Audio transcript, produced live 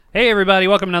Hey everybody,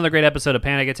 welcome to another great episode of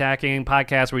Panic Attacking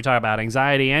Podcast where we talk about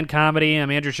anxiety and comedy. I'm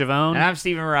Andrew Chavone. And I'm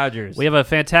Steven Rogers. We have a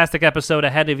fantastic episode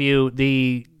ahead of you.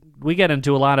 We get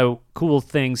into a lot of cool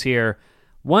things here.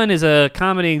 One is a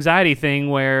comedy anxiety thing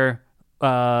where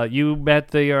you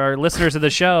met our listeners of the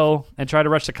show and try to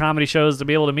rush to comedy shows to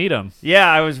be able to meet them.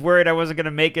 Yeah, I was worried I wasn't going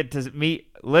to make it to meet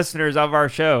listeners of our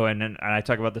show, and I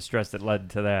talk about the stress that led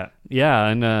to that. Yeah,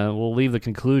 and we'll leave the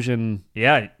conclusion.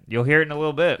 Yeah, you'll hear it in a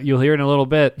little bit. You'll hear it in a little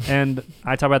bit. And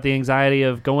I talk about the anxiety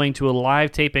of going to a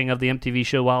live taping of the MTV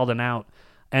show Wild and Out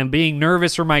and being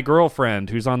nervous for my girlfriend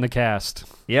who's on the cast.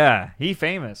 Yeah, he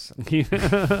famous.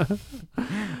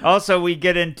 Also, we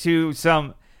get into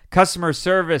some customer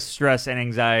service stress and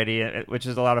anxiety, which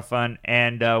is a lot of fun,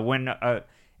 and when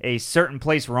a certain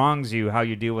place wrongs you, how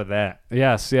you deal with that.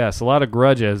 Yes, a lot of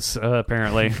grudges,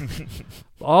 apparently.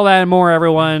 All that and more,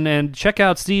 everyone, and check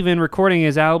out Steven recording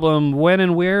his album when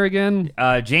and where again?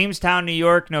 Jamestown, New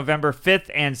York, November 5th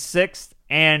and 6th,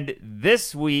 and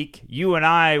this week, you and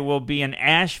I will be in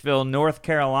Asheville, North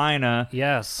Carolina.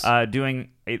 Yes. Doing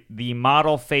the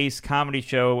Model Face comedy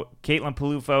show. Caitlin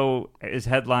Palufo is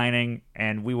headlining,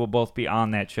 and we will both be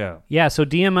on that show. Yeah, so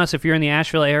DM us if you're in the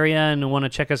Asheville area and want to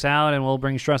check us out, and we'll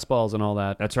bring stress balls and all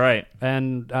that. That's right.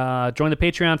 And join the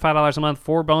Patreon, $5 a month,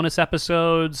 4 bonus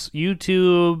episodes,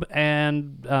 YouTube,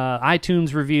 and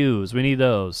iTunes reviews. We need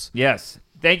those. Yes.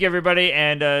 Thank you, everybody,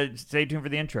 and stay tuned for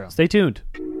the intro. Stay tuned.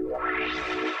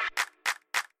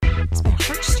 My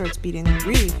heart starts beating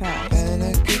really fast. I'm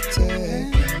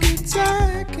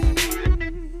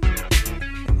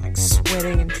like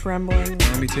sweating and trembling.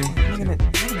 Me too. I'm gonna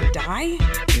die?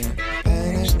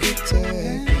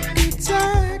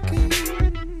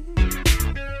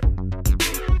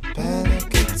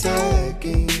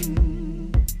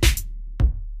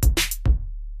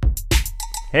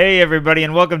 Hey, everybody,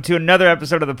 and welcome to another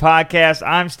episode of the podcast.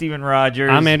 I'm Steven Rogers.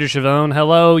 I'm Andrew Chavone.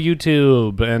 Hello,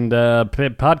 YouTube and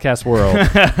podcast world.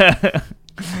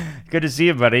 Good to see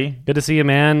you, buddy. Good to see you,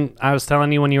 man. I was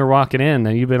telling you when you were walking in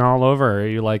that you've been all over.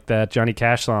 You like that Johnny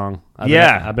Cash song.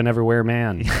 I've been everywhere,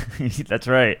 man. That's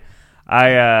right.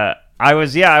 I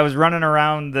was running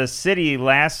around the city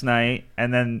last night,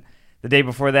 and then the day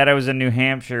before that I was in New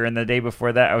Hampshire, and the day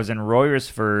before that I was in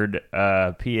Royersford,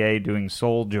 PA, doing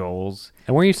Soul Joel's.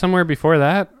 And were you somewhere before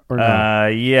that? Or no?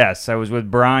 Yes, I was with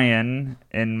Brian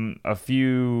in a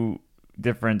few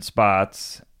different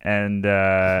spots, and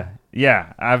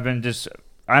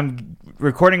I'm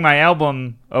recording my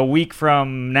album a week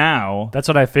from now. That's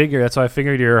what I figured. That's why I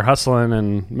figured you're hustling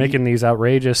and making these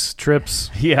outrageous trips.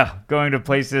 Yeah, going to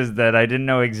places that I didn't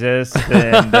know exist.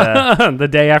 And the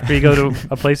day after you go to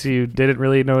a place you didn't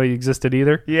really know existed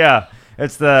either. Yeah,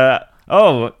 it's the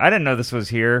I didn't know this was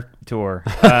here tour.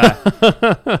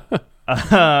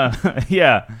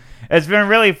 Yeah, it's been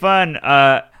really fun.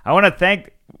 I want to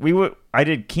thank I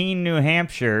did Keene, New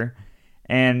Hampshire.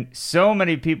 And so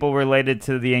many people related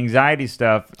to the anxiety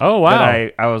stuff. Oh, wow.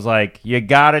 That I was like, you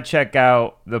got to check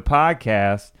out the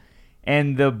podcast.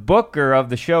 And the booker of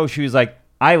the show, she was like,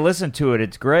 I listened to it.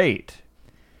 It's great.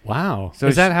 Wow. So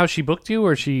is that how she booked you,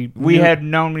 or We had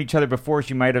known each other before.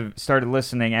 She might have started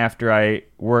listening after I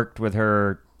worked with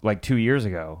her like 2 years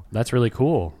ago. That's really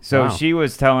cool. So wow. She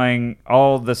was telling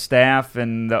all the staff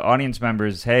and the audience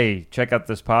members, hey, check out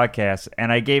this podcast.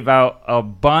 And I gave out a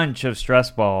bunch of stress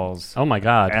balls. Oh, my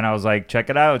God. And I was like, check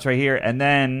it out. It's right here. And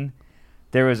then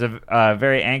there was a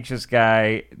very anxious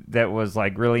guy that was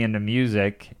like really into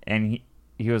music. And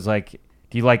he was like,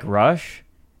 do you like Rush?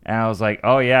 And I was like,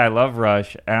 oh, yeah, I love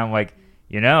Rush. And I'm like,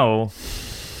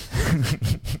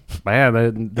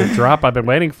 Man, the drop I've been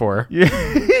waiting for. Yeah.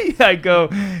 I go,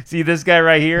 see this guy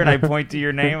right here, and I point to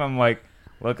your name. I'm like,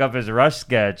 look up his Rush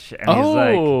sketch. And he's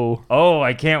like, oh,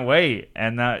 I can't wait.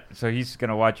 And so he's going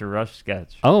to watch a Rush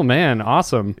sketch. Oh, man,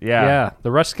 awesome. Yeah. Yeah,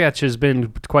 the Rush sketch has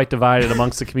been quite divided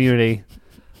amongst the community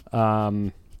based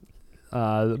on the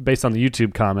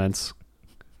YouTube comments.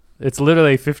 It's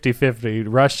literally 50-50.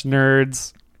 Rush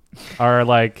nerds are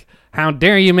like, how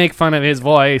dare you make fun of his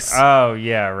voice? Oh,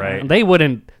 yeah, right. They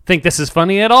wouldn't think this is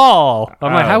funny at all.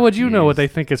 I'm like, how would you know what they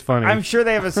think is funny? I'm sure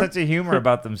they have a sense of humor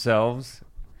about themselves.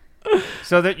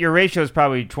 So that your ratio is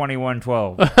probably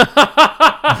 21-12.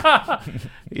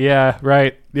 Yeah,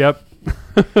 right. Yep.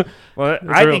 Well,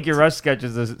 I think your Rush sketch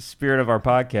is the spirit of our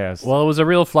podcast. Well, it was a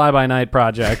real fly-by-night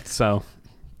project, so.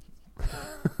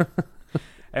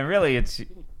 And really, it's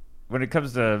when it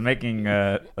comes to making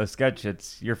a sketch,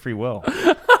 it's your free will.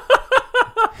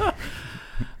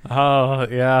 Oh,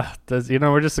 yeah.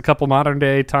 We're just a couple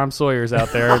modern-day Tom Sawyers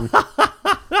out there. And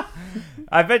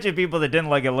I bet you people that didn't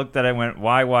like it looked at it and went,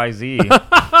 YYZ.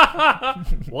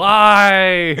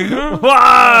 Why?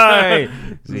 Why?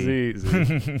 Z.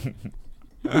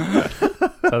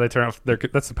 So they turn off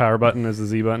that's the power button, is the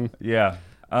Z button. Yeah.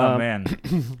 Oh man.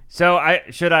 So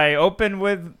should I open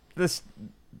with this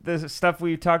stuff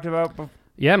we talked about before?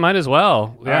 Yeah, might as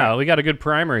well. Yeah, right. we got a good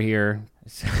primer here.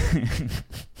 It's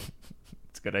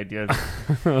a good idea.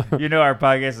 You know our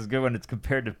podcast is good when it's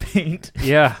compared to paint.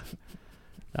 Yeah.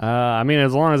 I mean,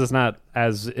 as long as it's not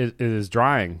as it is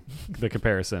drying, the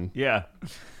comparison. Yeah.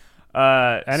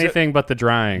 Anything but the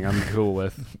drying, I'm cool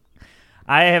with.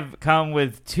 I have come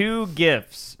with 2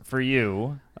 gifts for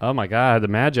you. Oh my God, the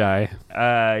Magi.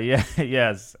 Yeah,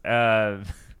 yes.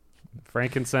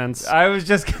 Frankincense. I was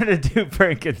just gonna do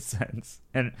frankincense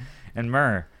and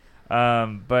myrrh,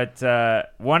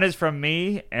 but one is from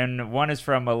me and one is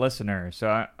from a listener.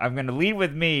 So I'm gonna lead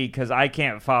with me because I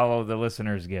can't follow the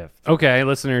listener's gift. Okay,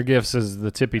 listener gifts is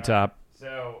the tippy top.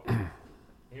 So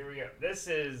here we go. This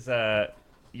is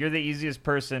you're the easiest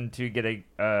person to get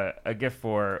a gift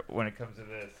for when it comes to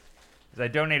this. 'Cause I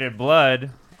donated blood,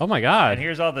 Oh my God. and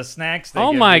here's all the snacks. They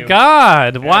Oh give my you.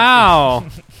 God. Wow.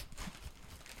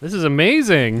 This is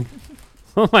amazing.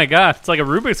 Oh my God. It's like a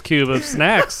Rubik's Cube of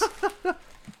snacks.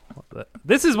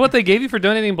 This is what they gave you for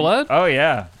donating blood? Oh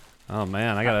yeah. Oh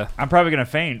man, I gotta. I'm probably gonna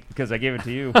faint because I gave it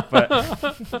to you. But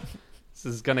This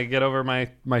is gonna get over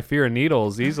my fear of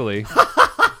needles easily.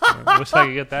 I wish I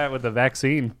could get that with the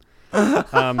vaccine.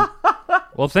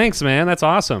 Well, thanks, man. That's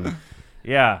awesome.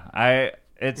 yeah,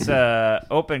 it's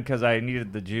open because I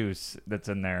needed the juice that's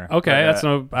in there. Okay,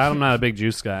 But, I'm not a big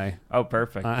juice guy. oh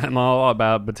perfect. I'm all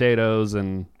about potatoes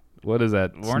and what is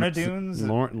that? Lorna Doones?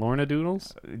 Lorna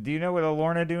Doodles? Do you know what a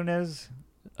Lorna Doone is?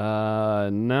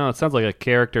 No. It sounds like a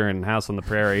character in House on the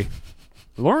Prairie.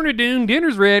 Lorna Doone,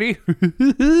 dinner's ready.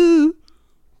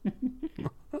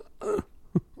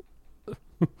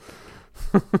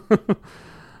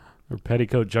 Or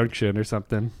Petticoat Junction or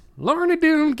something. Lorna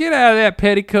Doone, get out of that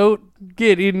petticoat.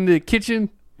 Get in the kitchen.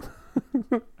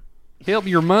 Help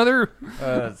your mother.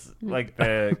 It's like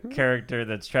the character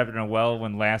that's trapped in a well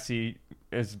when Lassie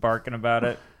is barking about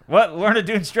it. What? Lorna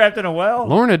Doone's trapped in a well?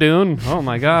 Lorna Doone. Oh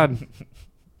my God.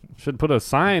 Should put a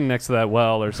sign next to that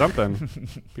well or something.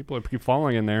 People keep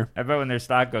falling in there. I bet when their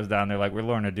stock goes down, they're like, "We're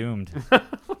Lorna Doomed."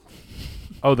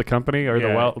 Oh, the company or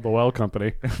Yeah. the well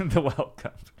company. The well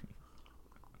company.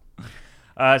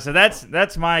 So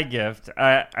that's my gift.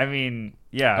 I mean,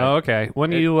 yeah. Oh, okay.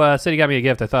 When you said you got me a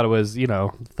gift, I thought it was,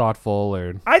 thoughtful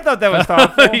or. I thought that was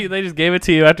thoughtful. They just gave it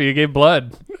to you after you gave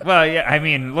blood. Well, yeah. I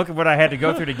mean, look at what I had to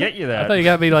go through to get you that. I thought you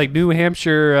got me like New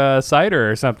Hampshire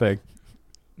cider or something.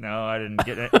 No, I didn't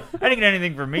get it. I didn't get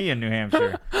anything for me in New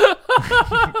Hampshire.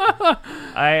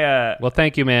 Well,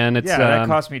 thank you, man. It's that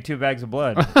cost me 2 bags of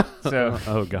blood. So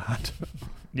oh God,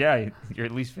 yeah, your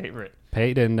least favorite.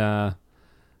 paid in.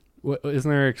 Isn't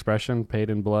there an expression?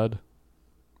 Paid in blood.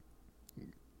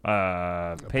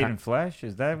 Paid in flesh,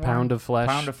 is that one? Pound of flesh.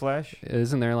 Pound of flesh,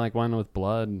 Isn't there like one with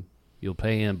blood? You'll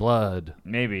pay in blood.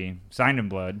 maybe signed in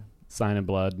blood. Sign in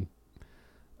blood.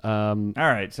 All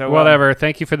right, so Whatever.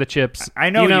 Thank you for the chips.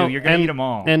 I know you're gonna eat them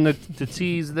all. And to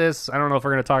tease this, I don't know if we're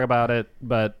gonna talk about it,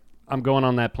 but I'm going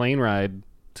on that plane ride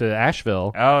to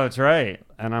Asheville, Oh, that's right.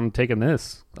 and I'm taking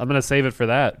this. I'm gonna save it for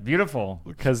that Beautiful.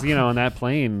 because on that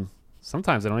plane,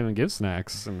 sometimes they don't even give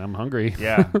snacks, and I'm hungry.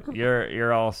 Yeah,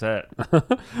 you're all set.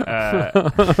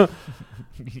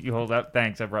 You hold up.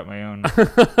 Thanks, I brought my own.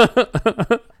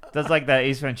 Does like that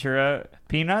Ace Ventura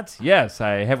peanuts? Yes,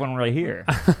 I have one right here.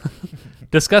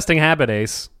 Disgusting habit,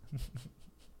 Ace.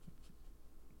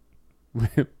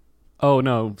 Oh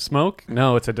no, smoke?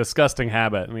 No, it's a disgusting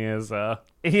habit. I mean,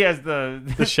 he has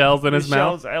the shells in the his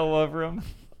mouth. shells all over him.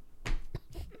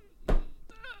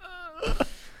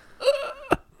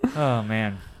 Oh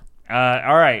man.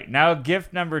 All right, now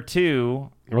gift number 2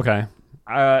 Okay.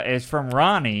 is from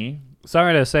Ronnie.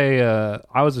 Sorry to say,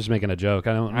 I was just making a joke.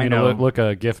 I don't I mean know. to look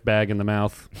a gift bag in the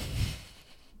mouth.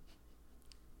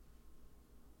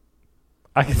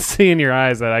 I can see in your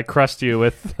eyes that I crushed you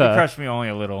with. He crushed me only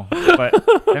a little, but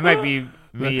it might be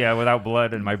me without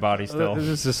blood in my body still.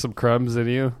 There's just some crumbs in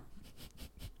you.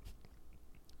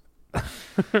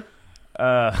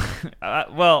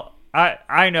 Well,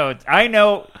 I know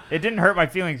it didn't hurt my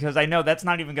feelings because I know that's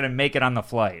not even going to make it on the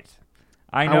flight.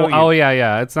 I know. Oh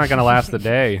yeah. It's not going to last the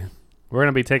day. We're going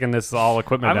to be taking this all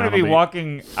equipment I'm down. going to be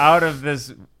walking out of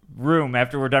this room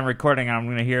after we're done recording, and I'm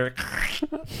going to hear.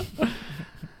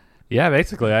 Yeah,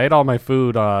 basically. I ate all my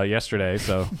food yesterday,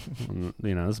 so,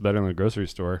 this is better than the grocery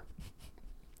store.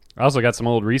 I also got some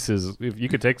old Reese's. If you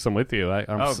could take some with you.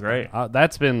 Oh, great.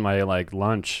 That's been my,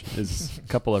 lunch, is a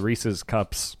couple of Reese's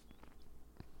cups.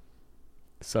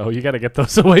 So you got to get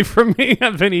those away from me.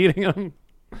 I've been eating them.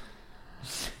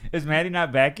 Is Maddie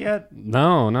not back yet?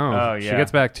 No. Oh, She yeah.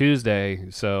 gets back Tuesday,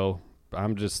 so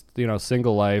I'm just,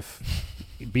 single life.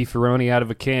 Beefaroni out of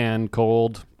a can,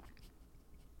 cold.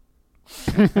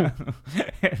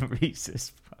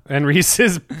 Reese's. And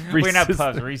Reese's. Wait, not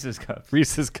Puffs. Reese's Cups.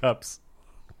 Reese's Cups.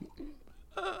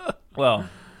 Well,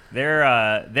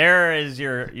 there is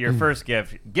your first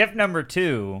gift. Gift number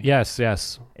 2 Yes.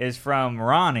 is from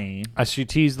Ronnie. She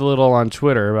teased a little on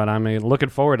Twitter, but I'm looking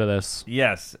forward to this.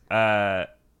 Yes.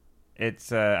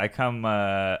 It's I come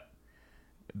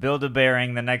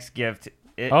Build-A-Bearing the next gift.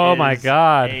 It Oh, my is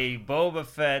God. A Boba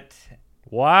Fett.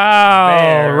 Wow,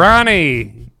 Bear.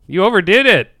 Ronnie, you overdid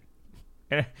it.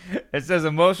 It says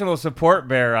emotional support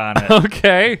bear on it.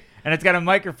 Okay. And it's got a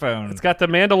microphone. It's got the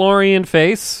Mandalorian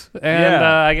face, and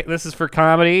Yeah. this is for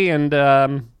comedy, and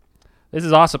this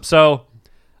is awesome. So,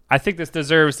 I think this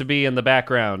deserves to be in the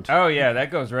background. Oh, yeah, that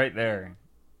goes right there.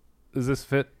 Does this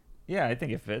fit? Yeah, I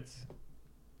think it fits.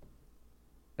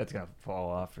 That's going to fall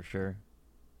off for sure.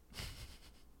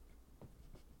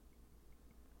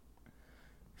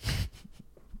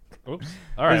 Oops.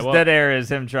 All right. This Well, dead air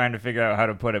is him trying to figure out how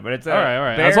to put it, but it's a all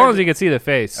right. bear As long as you can see the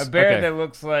face. a bear Okay. that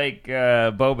looks like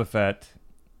Boba Fett,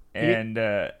 and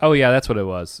Oh yeah, that's what it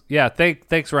was. Yeah.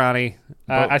 Thanks, Ronnie.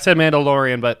 I said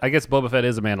Mandalorian, but I guess Boba Fett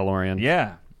is a Mandalorian.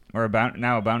 yeah, or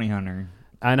now a bounty hunter.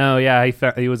 I know. Yeah,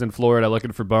 he was in Florida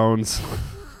looking for bones,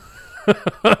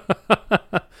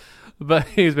 but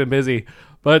he's been busy.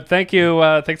 But thank you,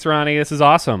 thanks, Ronnie. This is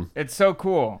awesome. It's so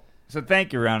cool. So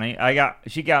thank you, Ronnie.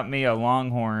 She got me a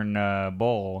Longhorn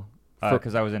bowl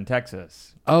because I was in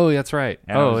Texas. Oh, that's right.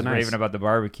 And I was nice. raving about the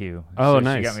barbecue. Oh, so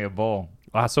nice. She got me a bowl.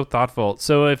 Wow, so thoughtful.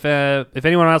 So if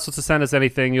anyone else wants to send us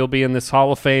anything, you'll be in this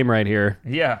Hall of Fame right here.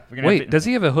 Yeah. Wait, does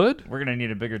he have a hood, We're gonna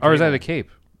need a bigger. or is that table. a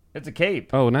cape? It's a cape.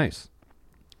 Oh, nice.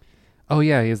 Oh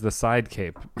yeah, he has the side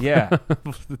cape. Yeah.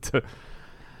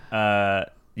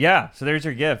 Yeah. So there's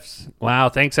your gifts. Wow,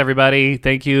 thanks everybody.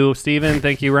 Thank you, Steven.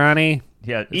 Thank you, Ronnie.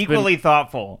 Yeah. Equally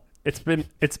thoughtful. It's been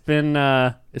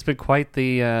quite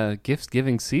the gift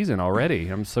giving season already.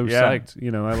 I'm so Yeah.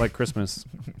 psyched. I like Christmas.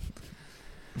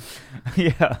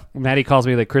 Yeah. Maddie calls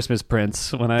me the Christmas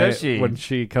Prince Does she? when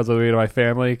she comes with me to my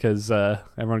family because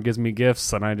everyone gives me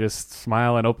gifts and I just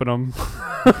smile and open them.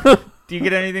 Do you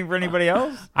get anything for anybody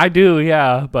else? I do,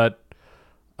 yeah, but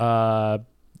I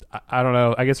don't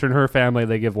know. I guess in her family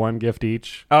they give one gift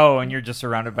each. Oh, and you're just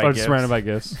surrounded by I'm gifts. surrounded by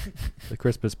gifts. The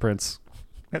Christmas Prince.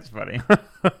 That's funny.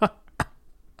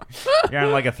 You're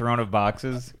on like a throne of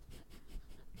boxes.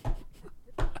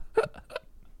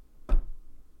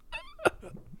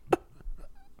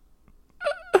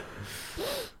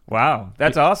 Wow,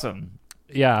 that's awesome.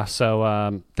 Yeah.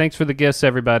 So thanks for the gifts,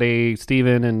 everybody.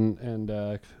 Steven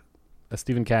and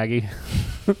Stephen Caggy.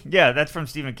 Yeah, that's from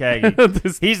Stephen Caggy.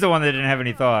 This- He's the one that didn't have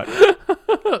any thought.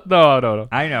 no.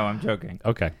 I know, I'm joking.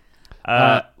 Okay.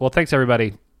 Uh, Well, thanks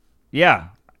everybody. Yeah.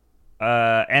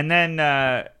 And then,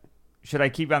 should I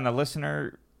keep on the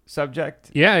listener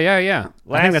subject? Yeah. I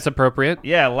Last- think that's appropriate.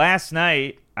 Yeah, last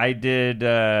night I did,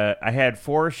 I had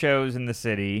 4 shows in the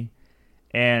city,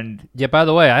 and Yeah. By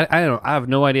the way, I have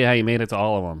no idea how you made it to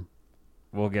all of them.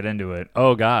 we'll get into it.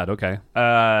 Oh God. Okay.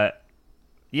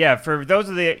 Yeah, for those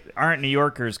of the aren't New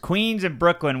Yorkers, Queens and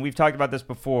Brooklyn, we've talked about this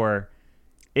before.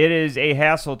 It is a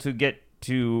hassle to get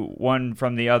to one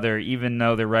from the other, even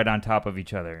though they're right on top of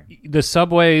each other. The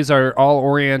subways are all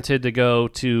oriented to go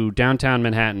to downtown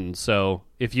Manhattan. So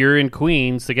if you're in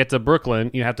Queens to get to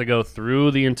Brooklyn, you have to go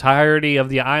through the entirety of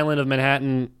the island of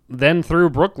Manhattan, then through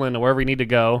Brooklyn to wherever you need to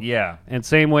go. Yeah. And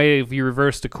same way if you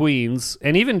reverse to Queens.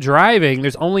 And even driving,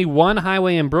 there's only one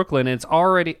highway in Brooklyn. And it's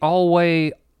already all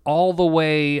the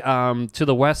way to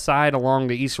the west side along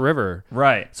the East River.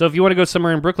 Right. So if you want to go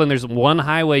somewhere in Brooklyn, there's one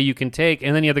highway you can take,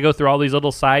 and then you have to go through all these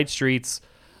little side streets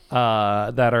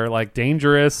that are like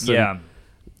dangerous. Yeah.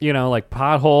 And, like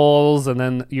potholes, and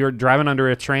then you're driving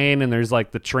under a train, and there's like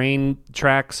the train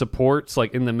track supports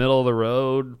like in the middle of the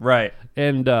road, Right.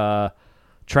 and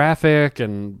traffic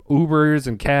and Ubers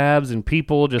and cabs and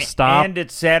people just stop. And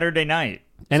it's Saturday night.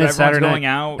 And so it's everyone's Saturday going night.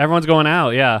 out. Everyone's going out.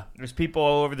 Yeah. There's people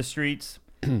all over the streets.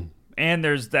 And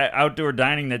there's that outdoor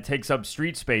dining that takes up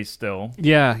street space still.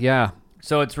 Yeah.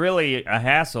 So it's really a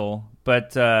hassle.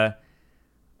 But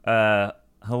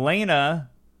Helena,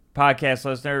 podcast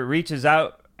listener, reaches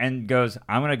out and goes,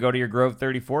 I'm going to go to your Grove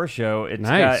 34 show. It's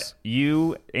Nice. got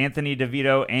you, Anthony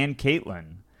DeVito, and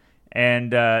Caitlin.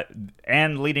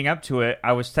 And leading up to it,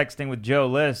 I was texting with Joe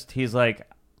List. He's like,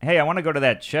 hey, I want to go to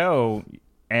that show.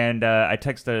 And I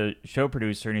text the show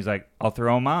producer, and he's like, I'll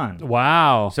throw him on.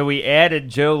 Wow. So we added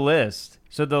Joe List.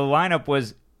 So the lineup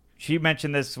was, she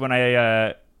mentioned this when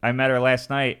I met her last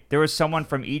night. There was someone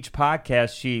from each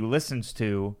podcast she listens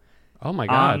to Oh my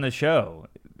God. on the show.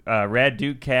 Rad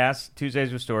Duke Cast,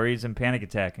 Tuesdays with Stories, and Panic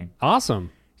Attacking.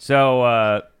 Awesome. So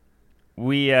I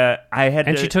had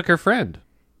And to, she took her friend.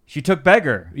 she took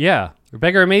Beggar. Yeah.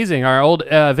 Beggar Amazing, our old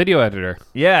video editor.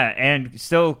 Yeah, and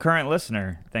still current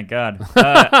listener. Thank God.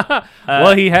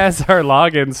 Well, he has our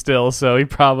login still, so he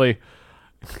probably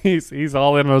he's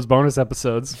all in those bonus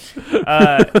episodes.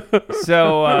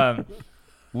 So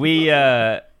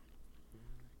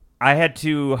I had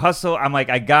to hustle. I'm like,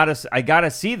 I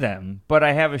gotta see them, but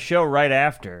I have a show right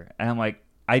after, and I'm like,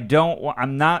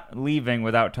 I'm not leaving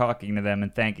without talking to them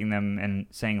and thanking them and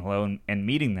saying hello and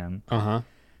meeting them. Uh-huh.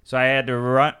 So I had to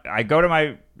run. I go to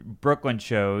my Brooklyn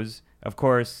shows. Of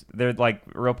course, they're like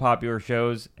real popular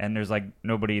shows, and there's like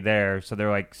nobody there, so they're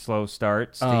like slow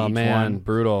starts to Oh each man, one.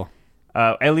 brutal.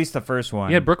 At least the first one.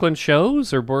 You had Brooklyn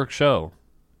shows or Bork show?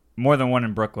 More than one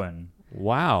in Brooklyn.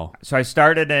 Wow. So I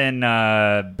started in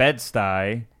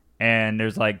Bed-Stuy, and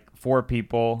there's like 4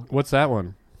 people. What's that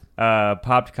one?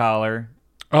 Popped Collar.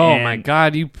 Oh and my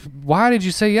God! Why did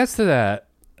you say yes to that?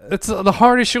 It's the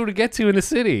hardest show to get to in the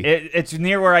city. It's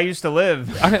near where I used to live.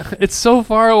 It's so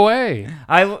far away.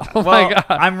 My God.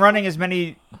 I'm running as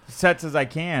many sets as I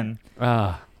can.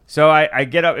 Ah, So I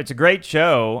get up. It's a great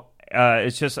show.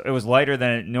 It was lighter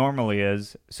than it normally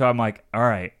is. So I'm like, all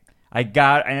right, and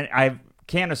I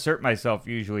can't assert myself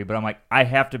usually, but I'm like, I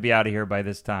have to be out of here by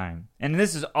this time. And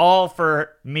this is all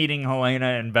for meeting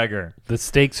Helena and Beggar. the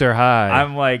stakes are high.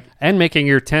 I'm like, and making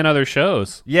your 10 other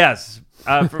shows. yes.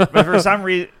 But for some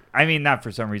reason, I mean, not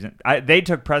for some reason, they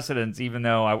took precedence, even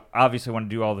though I obviously want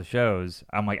to do all the shows.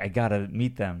 I'm like, I got to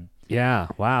meet them. Yeah.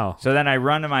 Wow. So then I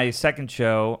run to my second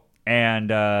show,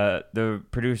 and the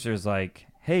producer's like,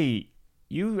 hey,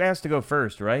 you asked to go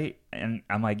first, right? And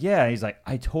I'm like, yeah. He's like,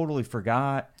 I totally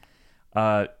forgot.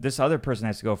 This other person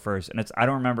has to go first. And I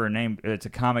don't remember her name. It's a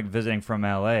comic visiting from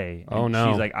L.A. Oh, And no.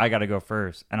 She's like, I got to go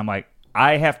first. And I'm like,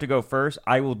 I have to go first.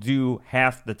 I will do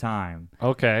half the time.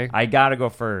 Okay. I got to go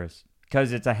first.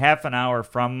 Because it's a half an hour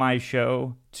from my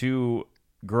show to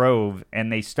Grove,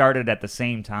 and they started at the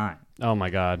same time. Oh my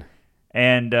God.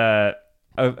 And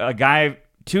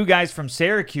two guys from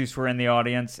Syracuse were in the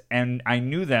audience, and I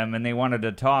knew them, and they wanted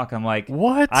to talk. I'm like,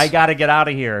 What? I got to get out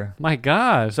of here. My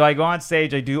gosh. So I go on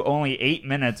stage. I do only 8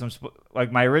 minutes.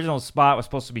 Like my original spot was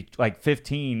supposed to be like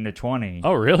 15 to 20.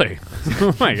 Oh really?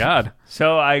 Oh my God.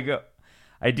 So I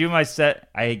do my set.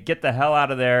 I get the hell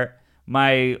out of there.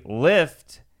 My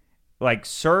lift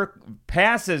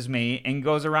passes me and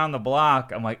goes around the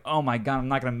block. I'm like, oh my God, I'm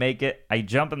not gonna make it. I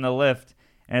jump in the lift,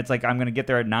 and it's like I'm gonna get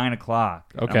there at 9:00.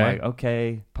 Okay. I'm like,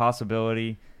 okay,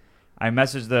 possibility. I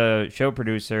message the show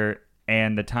producer,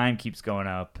 and the time keeps going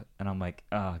up, and I'm like,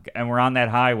 and we're on that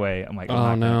highway. I'm like,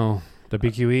 Oh no. The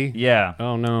BQE? yeah.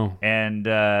 Oh no. And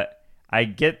I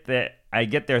get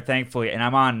there thankfully, and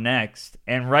I'm on next.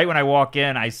 And right when I walk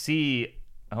in, I see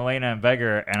Helena and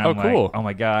Beggar, and I'm cool. like, oh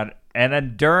my God. And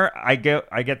then I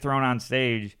get thrown on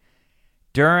stage.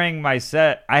 During my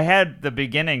set, I had the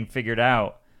beginning figured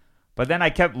out, but then I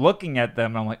kept looking at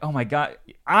them, and I'm like, oh my God,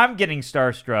 I'm getting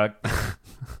starstruck.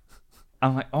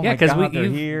 I'm like, oh Yeah, my 'cause God, they're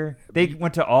here. They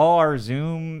went to all our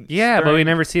Zoom. Yeah, but we during-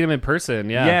 never see them in person.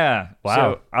 Yeah. Yeah.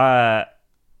 Wow. So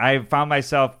I found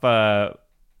myself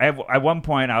at one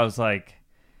point I was like,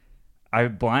 I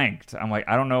blanked. I'm like,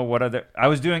 I don't know what other. I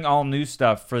was doing all new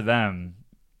stuff for them,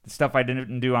 stuff I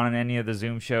didn't do on any of the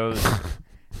Zoom shows,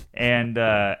 and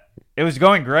it was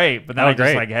going great. But then Oh, I just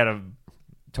great. like had a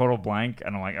total blank,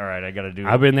 and I'm like, all right, I got to do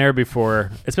I've it. been there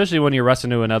before, especially when you're rushing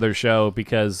to another show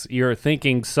because you're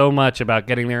thinking so much about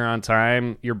getting there on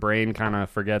time, your brain kind of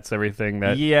forgets everything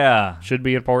that Yeah, should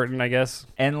be important, I guess.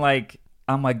 and like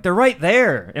I'm like, they're right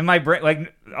there in my brain.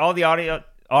 Like all the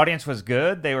audience was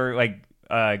good. They were like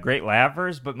great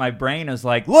laughers, but my brain is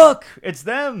like, look, it's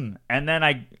them. And then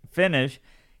I finish.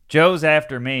 Joe's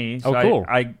after me. So Oh, cool.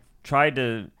 I tried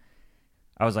to.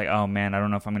 I was like, oh man, I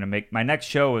don't know if I'm gonna make my next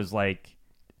show is like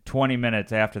 20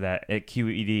 minutes after that at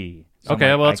QED. So I'm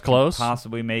Okay, like, well, I it's can close.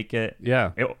 Possibly make it.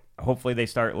 Yeah. Hopefully they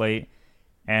start late,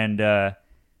 and I'm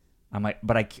like,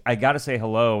 but I got to say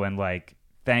hello and like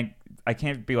thank. I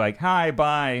can't be like hi,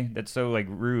 bye. That's so like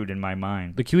rude in my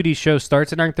mind. The QED show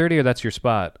starts at 9:30, or that's your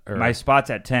spot? Or... My spot's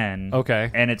at 10. Okay.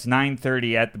 And it's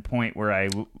 9:30 at the point where I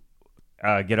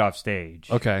get off stage.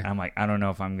 Okay. I'm like, I don't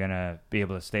know if I'm gonna be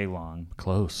able to stay long.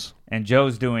 Close. And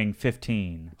Joe's doing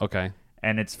 15, Okay.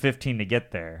 and it's 15 to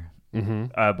get there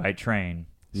by train.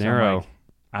 So I'm Narrow. like,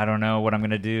 I don't know what I'm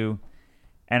gonna do.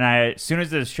 And as soon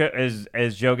as the show,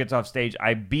 as Joe gets off stage,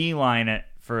 I beeline it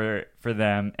for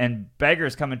them. And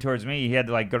Beggar's coming towards me. He had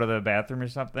to like go to the bathroom or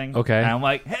something. Okay. And I'm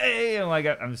like, hey,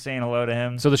 I'm saying hello to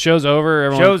him. So the show's over.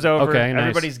 Everyone... Show's over. Okay. Nice.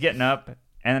 Everybody's getting up,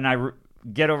 and then I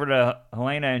get over to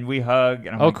Helena and we hug.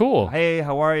 And I'm Oh, like, cool. Hey,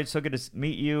 how are you? It's so good to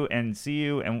meet you and see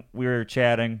you. And we were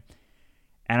chatting.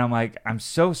 And I'm like, I'm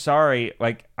so sorry.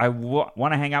 Like, I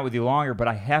want to hang out with you longer, but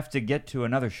I have to get to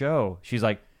another show. She's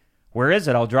like, where is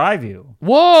it? I'll drive you.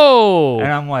 Whoa.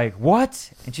 And I'm like, what?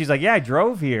 And she's like, yeah, I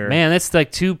drove here. Man, that's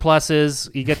like 2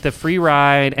 pluses. You get the free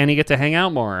ride and you get to hang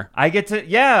out more. I get to,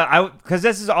 because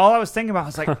this is all I was thinking about. I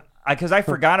was like, because I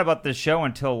forgot about this show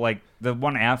until like the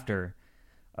one after,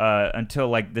 until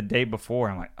like the day before.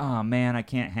 I'm like, oh man, I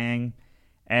can't hang.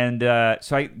 And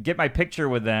so I get my picture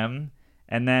with them.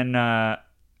 And then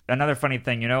another funny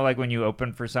thing, like when you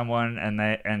open for someone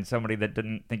and somebody that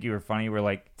didn't think you were funny were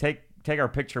like, take our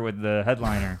picture with the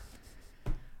headliner.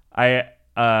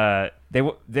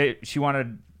 She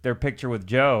wanted their picture with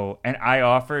Joe, and I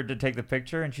offered to take the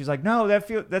picture, and she's like, "No,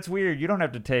 that's weird. You don't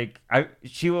have to take."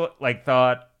 She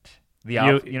thought you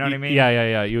know what I mean?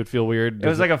 Yeah. You would feel weird. It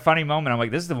was like a funny moment. I'm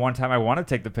like, this is the one time I want to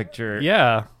take the picture.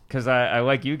 Yeah, because I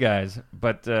like you guys.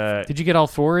 But did you get all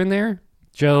 4 in there?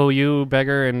 Joe, you,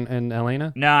 Beggar, and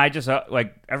Elena? No, I just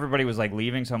everybody was like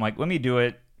leaving, so I'm like, let me do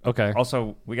it. Okay.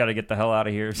 Also, we got to get the hell out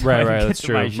of here. So Right. That's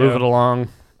true. Move it along.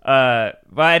 But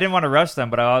I didn't want to rush them,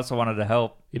 but I also wanted to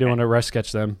help. You didn't want to rush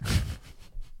sketch them.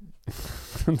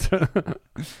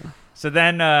 So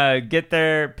then get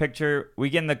their picture. We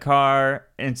get in the car,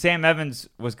 and Sam Evans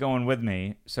was going with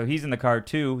me, so he's in the car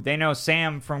too. They know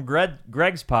Sam from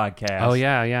Greg's podcast. Oh,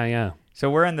 yeah. So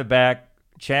we're in the back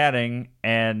chatting,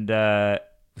 and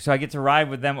so I get to ride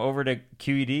with them over to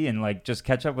QED and like just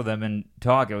catch up with them and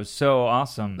talk. It was so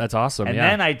awesome. That's awesome. And yeah.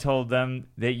 then I told them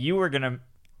that you were gonna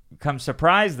come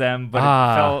surprise them, but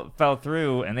it fell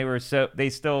through, and they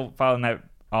still found that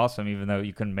awesome, even though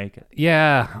you couldn't make it.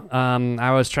 Yeah,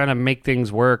 I was trying to make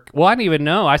things work. Well, I didn't even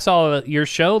know. I saw your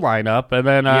show line up, and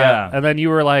then you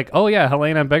were like, "Oh yeah,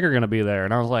 Helena and Beggar are gonna be there,"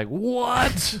 and I was like,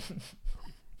 "What?"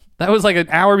 That was like an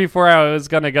hour before I was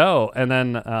gonna go, and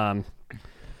then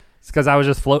it's because I was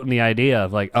just floating the idea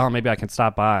of like, oh, maybe I can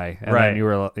stop by, and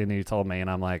then you told me, and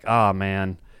I'm like, oh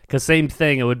man, because same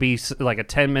thing, it would be like a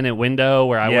 10-minute window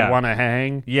where I would want to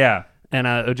hang, and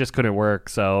it just couldn't work.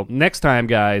 So next time,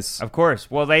 guys, of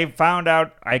course. Well, they found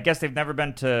out. I guess they've never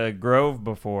been to Grove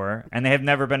before, and they have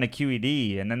never been to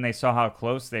QED, and then they saw how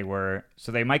close they were,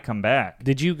 so they might come back.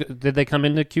 Did they come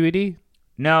into QED?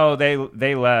 No,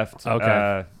 they left.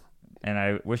 Okay. And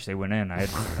I wish they went in. I had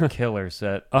a killer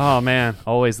set. Oh, man.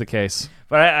 Always the case.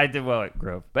 But I did well at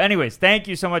Grove. But anyways, thank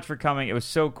you so much for coming. It was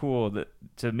so cool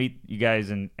to meet you guys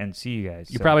and see you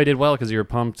guys. You probably did well because you were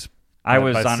pumped. I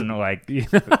was on like...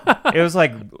 it was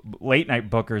like late night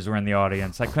bookers were in the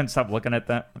audience. I couldn't stop looking at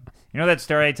that. You know that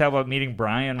story I tell about meeting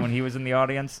Brian when he was in the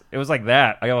audience? It was like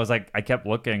that. I kept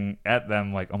looking at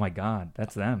them like, oh my God,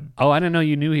 that's them. Oh, I didn't know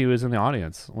you knew he was in the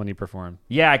audience when he performed.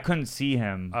 Yeah, I couldn't see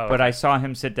him, but I saw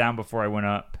him sit down before I went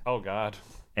up. Oh, God.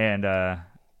 And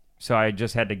so I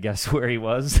just had to guess where he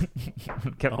was.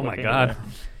 Oh, my God.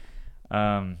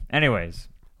 Anyways.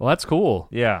 Well, that's cool.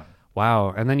 Yeah. Wow.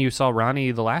 And then you saw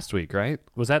Ronnie the last week, right?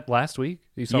 Was that last week?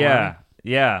 You saw Ronnie?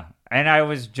 Yeah. And I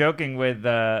was joking with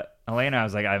Elena. I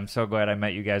was like, I'm so glad I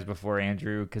met you guys before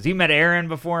Andrew, because he met Aaron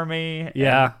before me.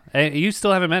 Yeah. And you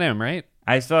still haven't met him, right?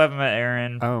 I still haven't met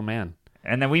Aaron. Oh, man.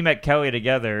 And then we met Kelly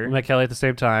together. We met Kelly at the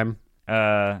same time.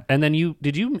 And then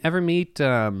did you ever meet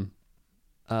the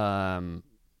guy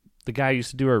who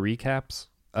used to do our recaps?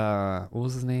 What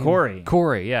was his name?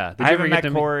 Corey, yeah. I haven't met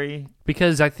Corey.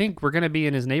 Because I think we're going to be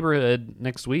in his neighborhood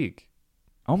next week.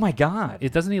 Oh, my God.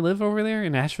 Doesn't he live over there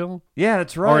in Nashville? Yeah,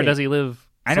 that's right. Or does he live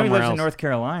I know he lives else? in North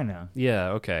Carolina. Yeah,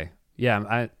 okay.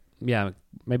 Yeah,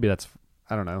 maybe that's...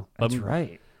 I don't know. That's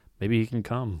right. Maybe he can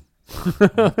come. I'll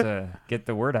have to get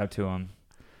the word out to him.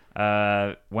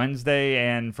 Wednesday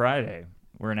and Friday,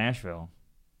 we're in Nashville.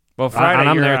 Well, Friday,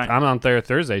 I'm on there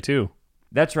Thursday, too.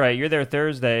 That's right. You're there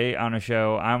Thursday on a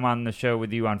show. I'm on the show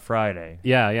with you on Friday.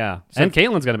 Yeah. So, and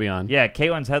Caitlin's going to be on. Yeah,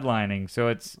 Caitlin's headlining. So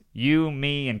it's you,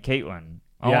 me, and Caitlin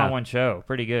all on one show.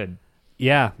 Pretty good.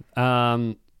 Yeah.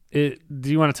 Do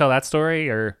you want to tell that story,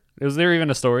 or is there even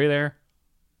a story there?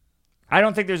 I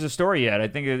don't think there's a story yet. I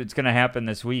think it's going to happen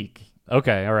this week.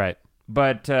 Okay, all right.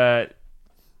 But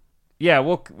yeah,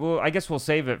 we'll I guess we'll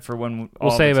save it for when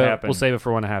we'll save it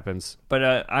for when it happens.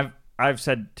 But I've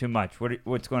said too much.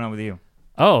 What's going on with you?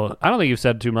 Oh, I don't think you've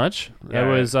said too much. Yeah,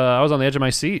 I was on the edge of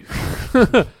my seat.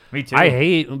 Me too. I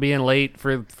hate being late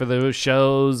for those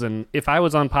shows, and if I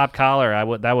was on Pop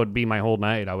Collar, that would be my whole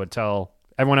night. I would tell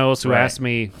everyone else who asked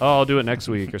me, "Oh, I'll do it next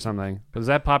week" or something, because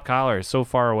that Pop Collar is so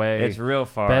far away. It's real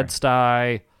far.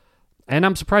 Bed-Stuy, and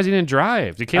I'm surprised he didn't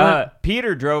drive.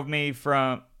 Peter drove me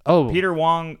from. Oh, Peter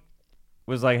Wong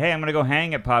was like, "Hey, I'm gonna go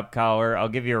hang at Pop Collar. I'll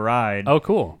give you a ride." Oh,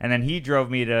 cool. And then he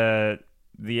drove me to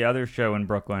the other show in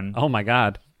Brooklyn. Oh my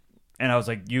God. And I was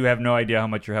like, "You have no idea how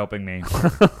much you're helping me."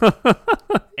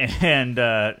 and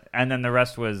then the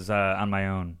rest was on my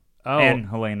own. Oh. And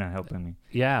Helena helping me.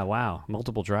 Yeah. Wow.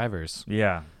 Multiple drivers.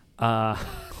 Yeah. Wow,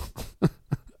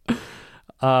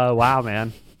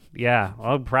 man. Yeah.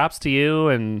 Well, props to you.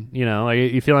 And are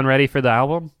you feeling ready for the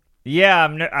album? Yeah,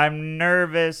 I'm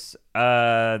nervous.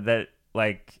 I'm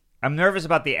nervous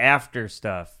about the after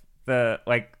stuff.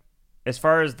 As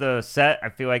far as the set, I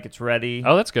feel like it's ready.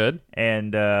 Oh, that's good.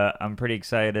 And I'm pretty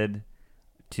excited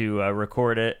to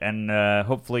record it, and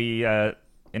hopefully, the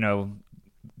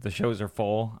shows are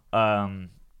full.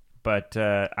 But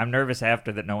I'm nervous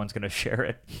after that no one's going to share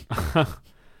it. It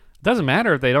doesn't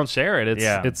matter if they don't share it.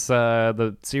 It's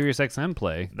the Sirius XM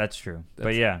play. That's true.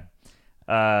 But yeah.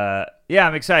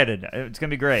 I'm excited. It's going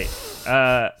to be great.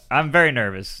 I'm very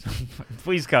nervous.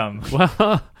 Please come.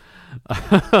 Well,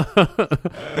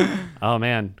 oh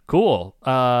man, cool.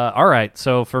 All right.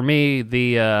 So for me,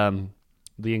 the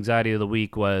anxiety of the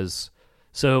week was,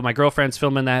 so my girlfriend's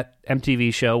filming that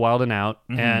MTV show Wild and Out,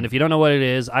 and if you don't know what it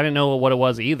is, I didn't know what it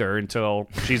was either until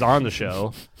she's on the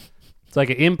show. It's like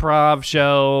an improv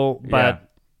show,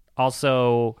 but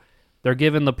also they're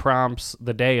given the prompts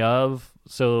the day of,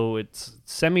 so it's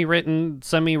semi-written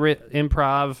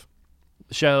improv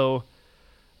show.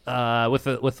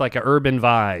 With like an urban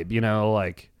vibe,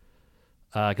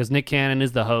 because Nick Cannon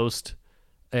is the host,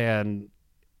 and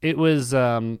it was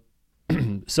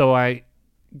so I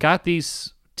got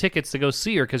these tickets to go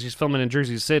see her because she's filming in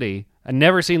Jersey City. I'd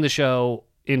never seen the show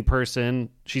in person.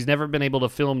 She's never been able to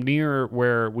film near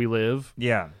where we live.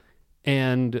 Yeah,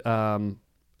 and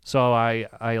so I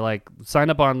like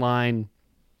signed up online,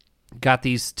 got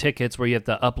these tickets where you have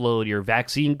to upload your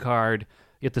vaccine card,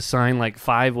 you have to sign like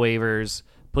 5 waivers.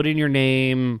 Put in your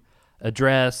name,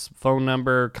 address, phone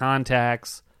number,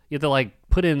 contacts. You have to like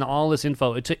put in all this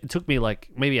info. It took me like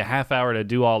maybe a half hour to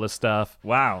do all this stuff.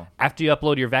 Wow. After you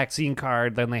upload your vaccine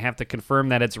card, then they have to confirm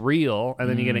that it's real, and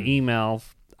then you get an email.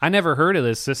 I never heard of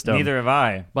this system. Neither have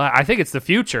I. But I think it's the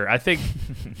future. I think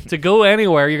to go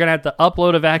anywhere, you're going to have to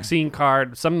upload a vaccine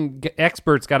card. Some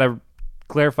experts got to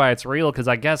clarify it's real because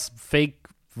I guess fake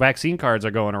vaccine cards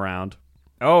are going around.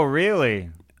 Oh,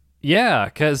 really? Yeah,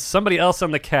 because somebody else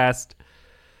on the cast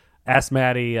asked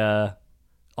Maddie,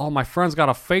 my friend's got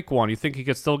a fake one. You think he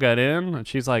could still get in? And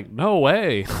she's like, no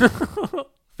way.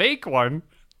 Fake one?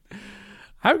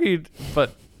 How can you...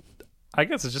 But I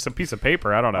guess it's just a piece of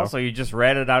paper. I don't know. Also, you just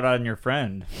read it out on your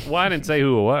friend. Well, I didn't say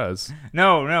who it was.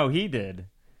 No, he did.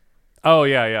 Oh,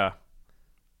 yeah.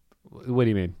 What do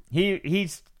you mean?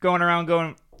 He's going around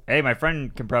going, hey, my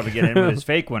friend can probably get in with his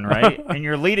fake one, right? And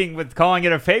you're leading with calling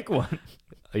it a fake one.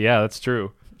 Yeah, that's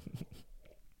true.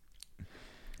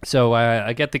 So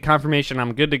I get the confirmation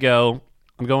I'm good to go.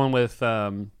 I'm going with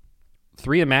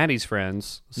 3 of Maddie's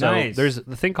friends. So nice. There's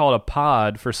the thing called a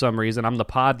pod for some reason. I'm the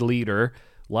pod leader.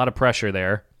 A lot of pressure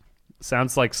there.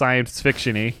 Sounds like science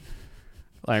fiction-y.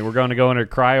 Like we're going to go into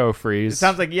cryo freeze. It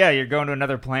sounds like, you're going to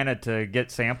another planet to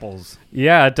get samples.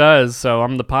 Yeah, it does. So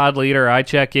I'm the pod leader. I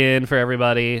check in for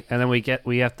everybody, and then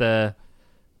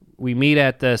we meet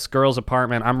at this girl's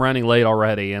apartment. I'm running late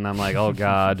already, and I'm like, oh,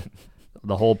 God,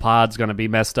 the whole pod's going to be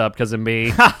messed up because of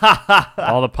me.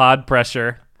 All the pod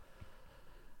pressure.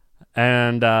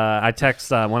 And I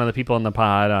text one of the people in the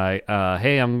pod,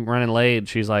 hey, I'm running late.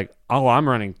 She's like, oh, I'm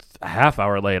running a half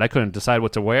hour late. I couldn't decide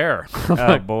what to wear.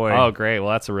 Oh, boy. Oh, great.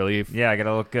 Well, that's a relief. Yeah, I got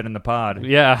to look good in the pod.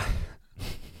 Yeah.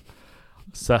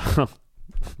 So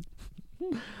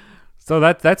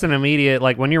that's an immediate,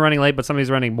 like when you're running late, but somebody's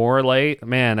running more late,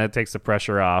 man, that takes the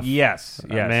pressure off. Yes.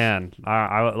 Man,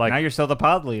 I like. Now you're still the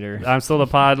pod leader. I'm still the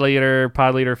pod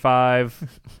leader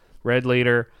 5, red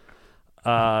leader.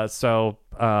 So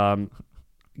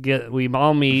we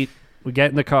all meet, we get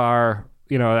in the car,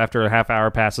 after a half hour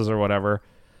passes or whatever,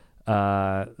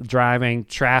 driving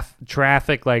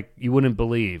traffic like you wouldn't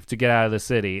believe to get out of the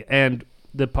city. And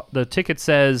the ticket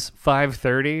says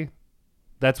 5:30.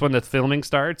 That's when the filming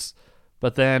starts.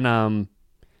 But then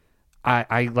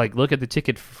I like look at the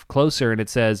ticket closer, and it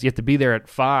says you have to be there at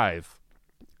 5,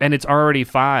 and it's already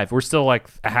 5. We're still like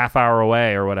a half hour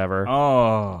away or whatever.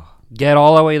 Oh,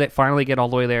 Finally get all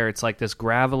the way there. It's like this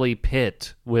gravelly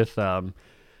pit with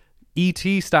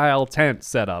ET style tents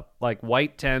set up, like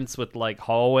white tents with like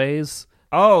hallways.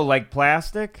 Oh, like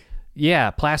plastic? Yeah,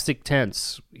 plastic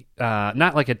tents.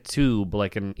 Not like a tube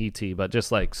like an ET, but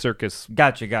just like circus.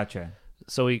 Gotcha.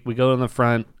 So we go in the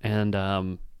front, and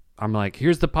I'm like,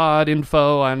 here's the pod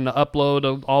info, and the upload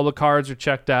of all the cards are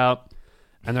checked out.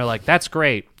 And they're like, that's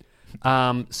great.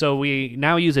 So we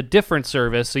now use a different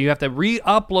service. So you have to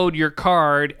re-upload your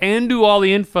card and do all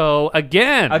the info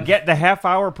again. Get the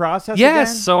half-hour process.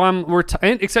 Yes. Again? So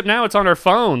except now it's on our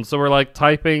phone. So we're like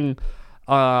typing.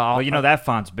 Well, that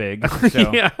font's big.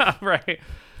 So. Yeah, right.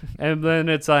 And then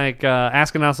it's like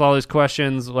asking us all these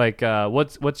questions, like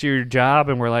what's your job?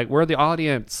 And we're like, we're the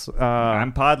audience.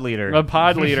 I'm pod leader. A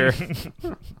pod leader.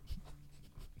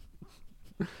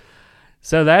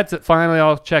 So that's it, finally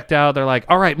all checked out. They're like,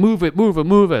 all right, move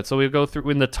it. So we go through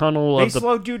in the tunnel They of the.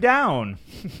 slowed you down.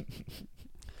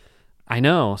 I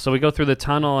know. So we go through the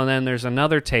tunnel, and then there's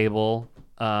another table.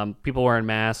 People wearing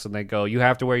masks, and they go, you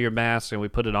have to wear your mask, and we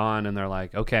put it on, and they're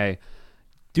like, okay,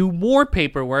 do more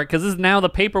paperwork, because this is now the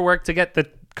paperwork to get the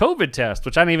COVID test,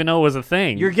 which I didn't even know was a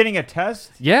thing. You're getting a test?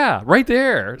 Yeah, right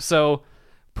there. So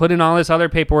put in all this other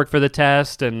paperwork for the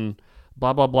test, and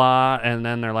blah, blah, blah, and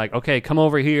then they're like, okay, come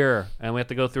over here, and we have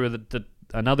to go through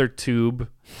another tube,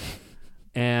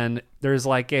 and there's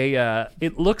like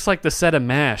it looks like the set of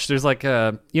MASH. There's like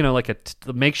a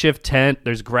makeshift tent.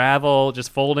 There's gravel,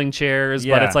 just folding chairs,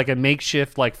 but it's like a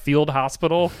makeshift like field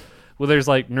hospital where there's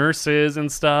like nurses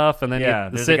and stuff, and then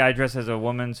there's a guy dressed as a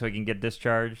woman so he can get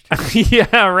discharged.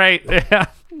 Yeah, right. Yeah.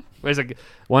 There's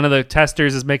one of the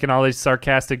testers is making all these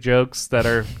sarcastic jokes that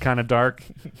are kind of dark.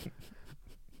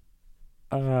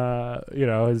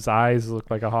 His eyes look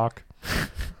like a hawk.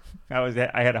 I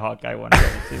had a Hawkeye one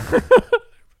too.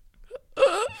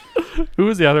 Who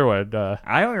was the other one?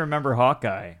 I only remember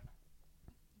Hawkeye.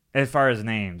 As far as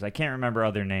names, I can't remember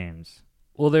other names.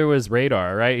 Well, there was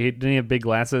Radar, right? Didn't he have big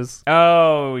glasses?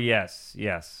 Oh, yes.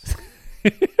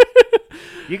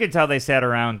 You could tell they sat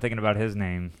around thinking about his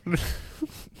name.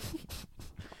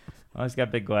 Oh, he's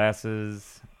got big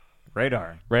glasses.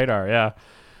 Radar, yeah.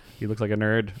 He looks like a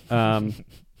nerd. And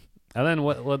then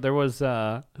what there was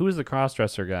who was the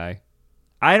crossdresser guy?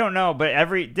 I don't know, but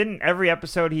every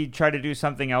episode he tried to do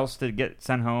something else to get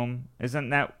sent home? Wasn't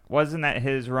that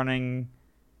his running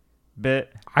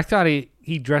bit? I thought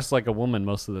he dressed like a woman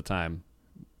most of the time.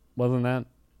 Wasn't that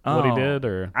what he did?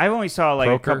 Or I only saw like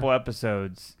Croker? a couple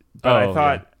episodes, but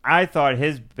Oh, I thought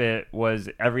his bit was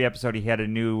every episode he had a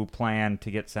new plan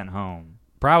to get sent home.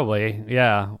 Probably,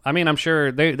 yeah. I mean, I'm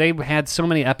sure they had so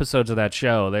many episodes of that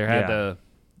show. They had to.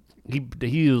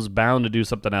 He was bound to do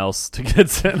something else to get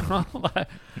sent home.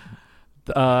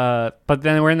 But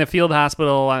then we're in the field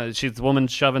hospital. She's the woman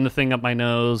shoving the thing up my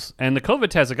nose, and the COVID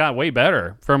test got way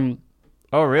better from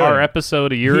our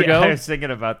episode a year ago. I was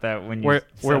thinking about that when where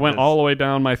it went all the way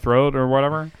down my throat or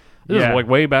whatever. This is like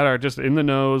way better, just in the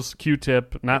nose,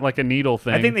 Q-tip, not like a needle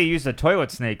thing. I think they used a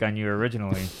toilet snake on you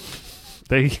originally.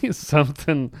 They used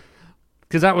something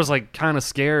because I was like kind of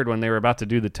scared when they were about to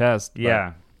do the test.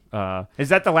 Yeah. Is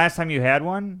that the last time you had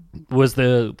one? Was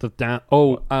I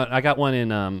got one in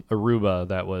Aruba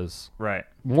that was right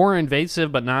more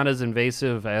invasive, but not as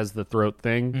invasive as the throat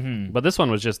thing. Mm-hmm. But this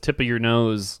one was just tip of your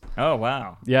nose. Oh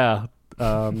wow! Yeah,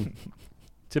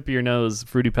 tip of your nose,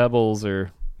 Fruity Pebbles,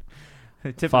 or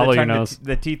tip follow of the your tongue, nose,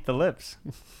 the teeth, the lips.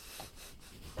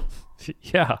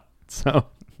 Yeah, so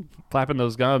flapping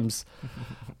those gums.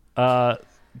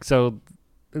 So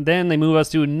then they move us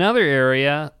to another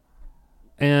area.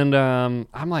 And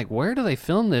I'm like, where do they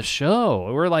film this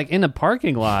show? We're like in a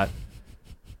parking lot.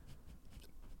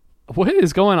 What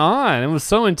is going on? It was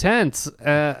so intense.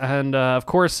 And of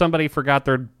course, somebody forgot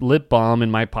their lip balm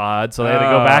in my pod. So they had to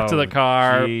go back to the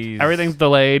car. Geez. Everything's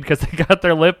delayed because they got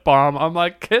their lip balm. I'm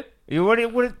like, you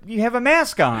have a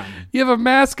mask on. You have a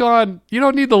mask on. You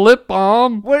don't need the lip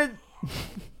balm.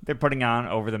 They're putting on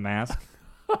over the mask?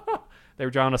 They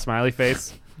were drawing a smiley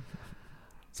face.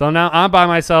 So now I'm by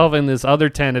myself in this other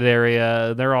tented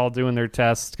area. They're all doing their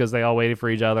tests because they all waited for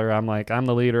each other. I'm like, I'm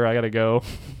the leader. I got to go.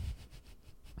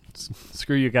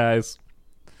 Screw you guys.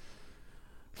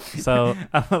 So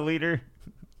I'm a leader.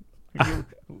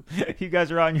 You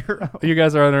guys are on your own. You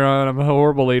guys are on your own. I'm a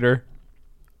horrible leader.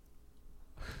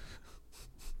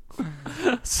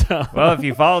 Well, if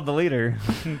you followed the leader,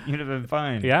 you'd have been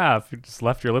fine. Yeah, if you just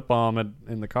left your lip balm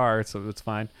in the car, so it's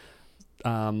fine.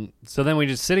 So then we're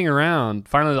just sitting around.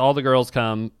 Finally, all the girls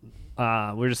come.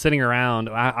 We're just sitting around.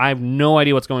 I have no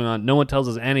idea what's going on. No one tells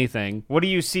us anything. What do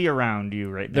you see around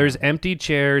you right now? There's empty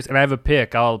chairs, and I have a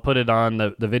pic. I'll put it on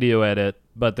the video edit.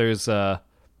 But there's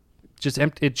just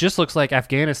empty. It just looks like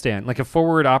Afghanistan, like a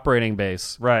forward operating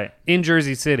base. Right. In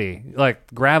Jersey City.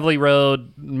 Like gravelly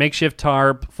road, makeshift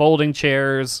tarp, folding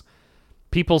chairs,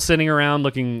 people sitting around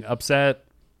looking upset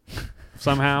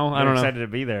somehow. I don't know. They're excited to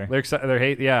be there. They're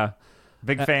excited. Yeah.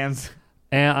 Big fans.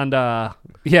 And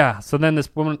so then this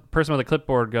person with a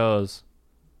clipboard goes,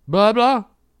 blah, blah,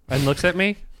 and looks at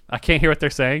me. I can't hear what they're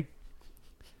saying.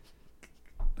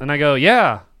 And I go,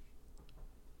 yeah.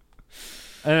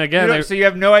 And again, So you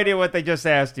have no idea what they just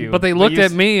asked you. But they looked you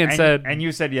at me and said... And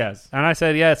you said yes. And I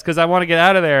said, yes, because I want to get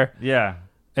out of there. Yeah.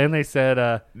 And they said,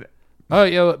 oh,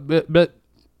 yeah, but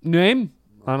name?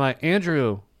 I'm like,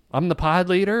 Andrew, I'm the pod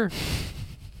leader.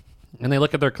 And they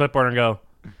look at their clipboard and go,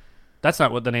 that's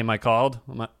not what the name I called.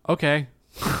 I'm like, okay.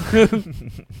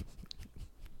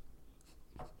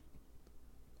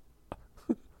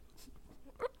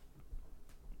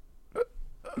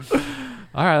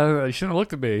 All right, you shouldn't have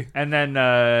looked at me. And then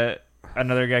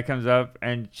another guy comes up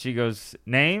and she goes,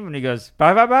 name? And he goes,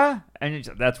 blah, blah, blah. And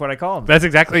that's what I called. That's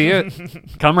exactly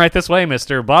it. Come right this way,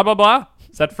 Mr. Blah, blah, blah.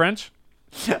 Is that French?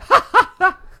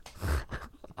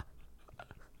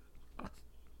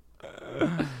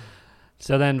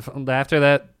 So then after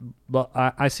that,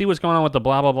 I see what's going on with the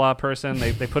blah, blah, blah person.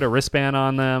 They put a wristband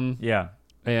on them. Yeah.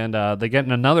 And they get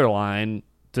in another line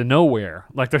to nowhere.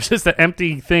 Like there's just an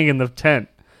empty thing in the tent.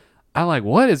 I'm like,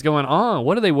 what is going on?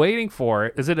 What are they waiting for?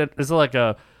 Is it like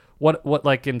a what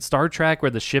like in Star Trek where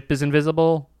the ship is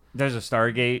invisible? There's a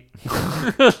Stargate.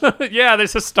 Yeah,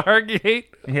 there's a Stargate.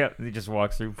 Yeah, he just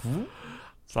walks through.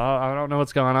 So I don't know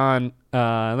what's going on.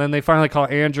 And then they finally call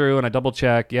Andrew, and I double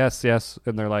check. Yes.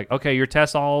 And they're like, okay, your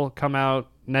tests all come out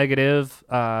negative.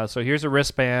 So here's a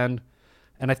wristband.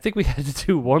 And I think we had to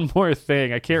do one more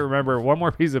thing. I can't remember. One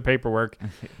more piece of paperwork.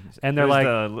 And they're like...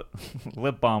 the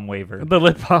lip balm waiver. The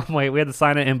lip balm waiver. We had to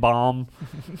sign it in balm.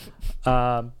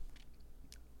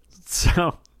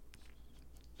 So...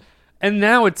 And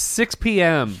now it's 6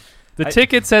 p.m. The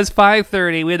ticket says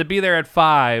 5:30. We had to be there at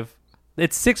 5.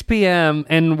 It's 6 p.m.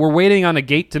 and we're waiting on a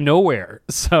gate to nowhere.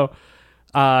 So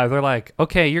they're like,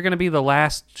 okay, you're going to be the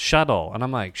last shuttle. And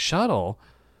I'm like, shuttle?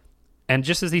 And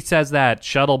just as he says that,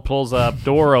 shuttle pulls up,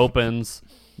 door opens,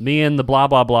 me and the blah,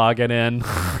 blah, blah get in.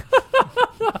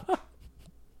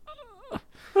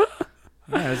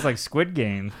 Yeah, it's like Squid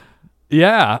Game.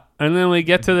 Yeah. And then we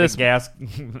get to this. The gas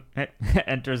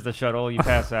enters the shuttle, you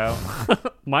pass out.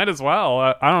 Might as well.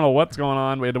 I don't know what's going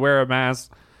on. We had to wear a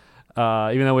mask.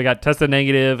 Even though we got tested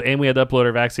negative and we had to upload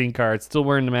our vaccine card, still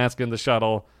wearing the mask in the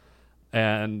shuttle.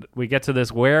 And we get to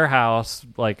this warehouse,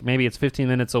 like maybe it's 15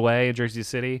 minutes away in Jersey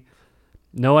City.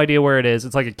 No idea where it is.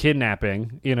 It's like a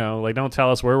kidnapping, like don't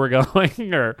tell us where we're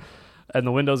going and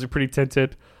the windows are pretty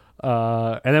tinted.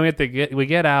 And then we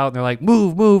get out and they're like,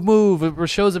 move. The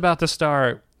show's about to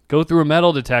start. Go through a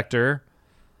metal detector.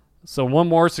 So one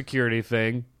more security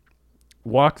thing.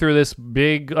 Walk through this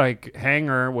big like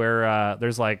hangar where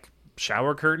there's like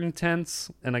shower curtain tents.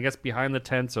 And I guess behind the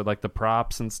tents are like the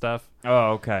props and stuff.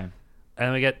 Oh, okay.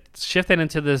 And we get shifted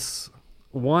into this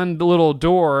one little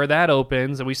door that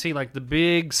opens and we see like the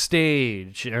big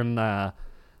stage. And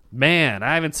man,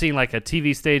 I haven't seen like a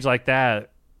TV stage like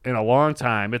that in a long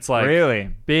time. It's like really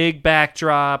big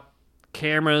backdrop,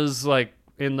 cameras like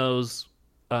in those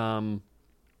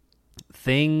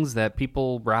things that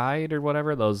people ride or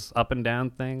whatever, those up and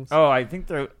down things. Oh, I think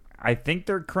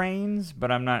they're cranes,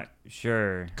 but I'm not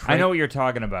sure. I know what you're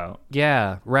talking about.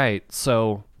 Yeah, right.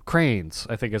 So cranes,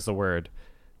 I think is the word.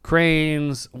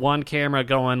 Cranes, one camera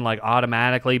going like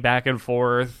automatically back and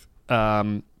forth.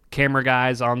 Camera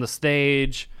guys on the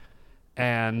stage,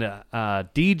 and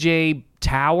DJ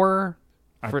tower.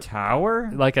 Tower?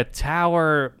 Like a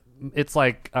tower. It's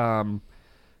like kind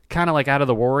of like out of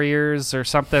the Warriors or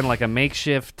something, like a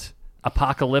makeshift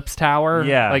apocalypse tower.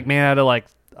 Yeah. Like made out of like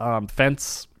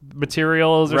fence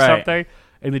materials or something.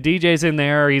 And the DJ's in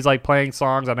there. He's like playing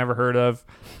songs I never heard of.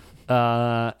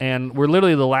 And we're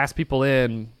literally the last people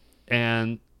in.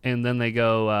 And then they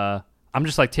go, I'm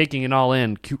just like taking it all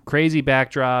in. Crazy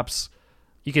backdrops.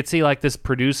 You could see like this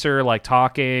producer like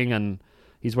talking and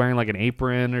he's wearing like an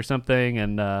apron or something.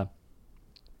 And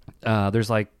there's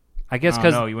like, I guess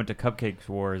because... no, you went to Cupcakes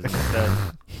Wars instead.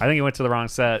 I think you went to the wrong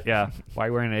set, yeah. Why are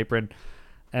you wearing an apron?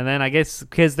 And then I guess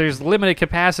because there's limited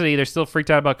capacity, they're still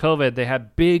freaked out about COVID. They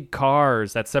had big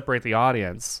cars that separate the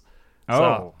audience. Oh.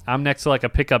 So I'm next to like a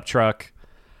pickup truck.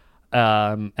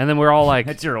 And then we're all like...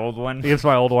 That's your old one? It's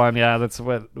my old one, yeah. That's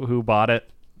who bought it.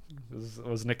 It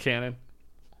was Nick Cannon.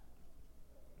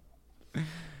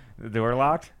 The door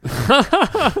locked?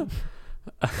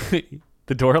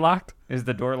 The door locked? Is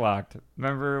the door locked?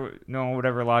 Remember, no one would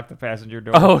ever lock the passenger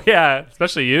door. Oh, yeah.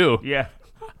 Especially you. Yeah.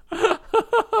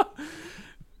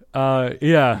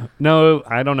 Yeah. No,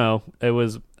 I don't know. It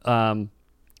was...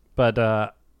 but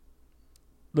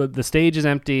the stage is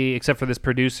empty except for this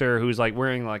producer who's like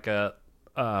wearing like a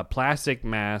plastic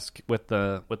mask with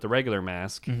the regular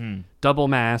mask. Mm-hmm. Double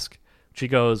mask. She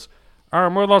goes,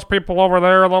 move those people over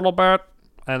there a little bit.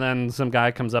 And then some guy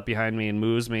comes up behind me and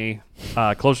moves me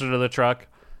closer to the truck.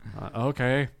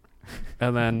 Okay.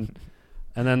 And then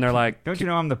And then they're like, Don't you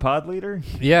know I'm the pod leader?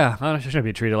 yeah, I shouldn't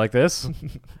be treated like this.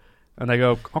 And they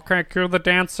go, okay, cue the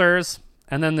dancers.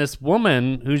 And then this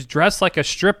woman who's dressed like a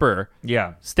stripper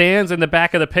Yeah. stands in the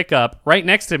back of the pickup right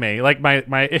next to me. Like my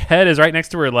head is right next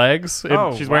to her legs. And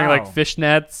Oh, she's wearing wow. like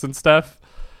fishnets and stuff.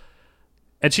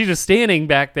 And she's just standing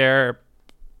back there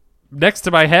next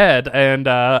to my head. And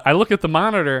I look at the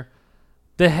monitor.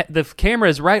 The camera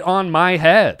is right on my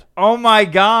head. Oh my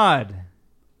God.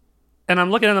 And I'm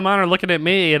looking at the monitor, looking at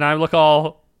me, and I look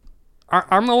all...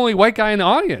 I'm the only white guy in the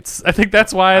audience. I think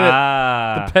that's why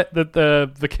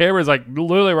the camera's like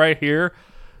literally right here.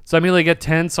 So I immediately get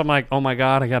tense. I'm like, oh my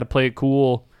God, I got to play it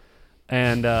cool.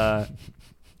 And then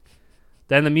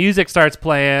the music starts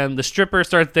playing. The stripper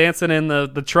starts dancing in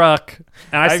the truck.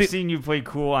 And I've seen you play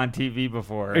cool on TV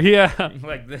before. Yeah.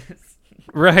 Like this.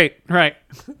 Right.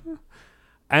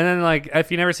 And then, like,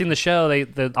 if you've never seen the show,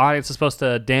 the audience is supposed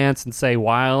to dance and say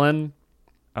 "Wildin'."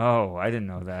 Oh, I didn't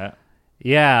know that.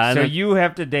 Yeah. And So then you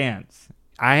have to dance.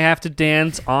 I have to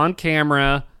dance on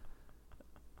camera,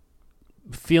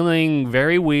 feeling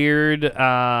very weird.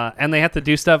 And they have to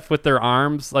do stuff with their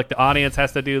arms. Like, the audience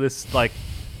has to do this, like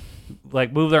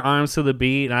move their arms to the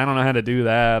beat. And I don't know how to do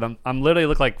that. I'm literally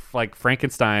look like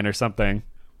Frankenstein or something.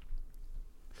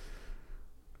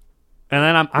 And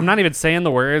then I'm not even saying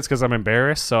the words because I'm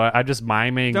embarrassed, so I'm just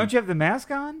miming. Don't you have the mask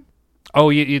on?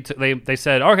 Oh, they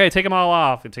said, okay, take them all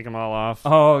off. You take them all off.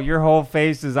 Oh, your whole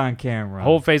face is on camera.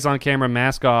 Whole face on camera,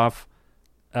 mask off.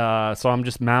 So I'm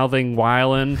just mouthing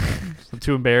 "Wildin'." I'm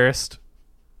too embarrassed.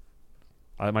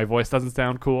 My voice doesn't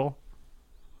sound cool.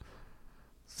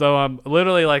 So I'm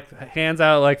literally like hands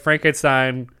out like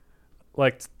Frankenstein,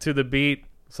 like to the beat.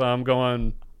 So I'm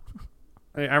going...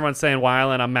 Everyone's saying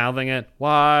 "Wildin'," I'm mouthing it.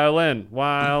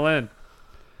 "Wildin'."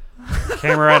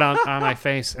 Camera right on my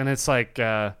face, and it's like,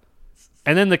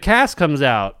 and then the cast comes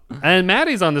out, and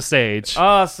Maddie's on the stage.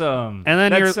 Awesome. And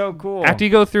then that's so cool. After you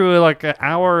go through like an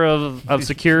hour of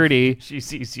security, She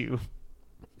sees you.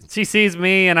 she sees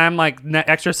me, and I'm like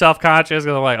extra self-conscious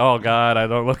because I'm like, oh God, I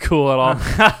don't look cool at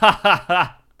all.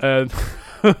 And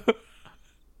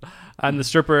and the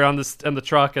stripper on the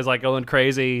truck is like going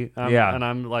crazy. Yeah. And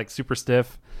I'm like super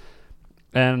stiff.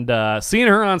 And seeing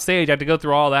her on stage, I had to go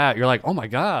through all that. You're like, oh my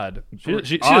God,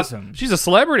 she's awesome. She's a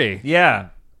celebrity. Yeah.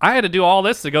 I had to do all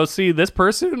this to go see this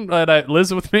person that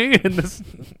lives with me in this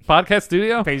podcast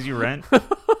studio. Pays you rent.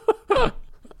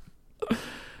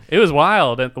 It was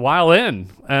wild and Wildin'.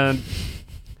 And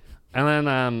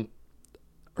then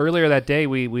earlier that day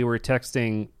we were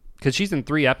texting because she's in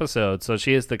 3 episodes, so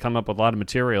she has to come up with a lot of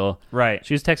material. Right.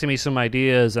 She was texting me some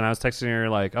ideas, and I was texting her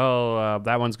like, "Oh,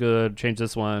 that one's good. Change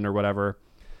this one or whatever."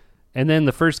 And then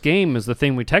the first game is the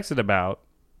thing we texted about,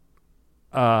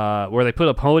 where they put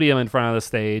a podium in front of the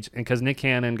stage, and because Nick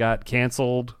Cannon got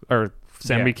canceled or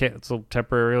semi-canceled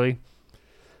temporarily,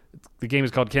 the game is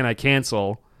called "Can I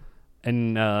Cancel?"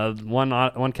 And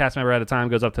one cast member at a time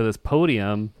goes up to this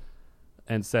podium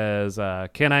and says,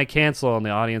 "Can I cancel?" And the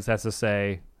audience has to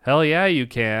say, "Hell yeah, you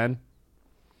can."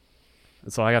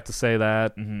 And so I got to say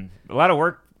that. Mm-hmm. A lot of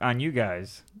work on you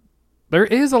guys. There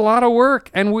is a lot of work,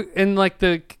 and like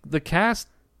the cast,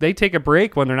 they take a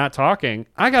break when they're not talking.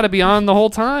 I got to be on the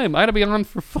whole time. I got to be on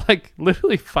for like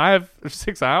literally 5 or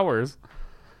 6 hours.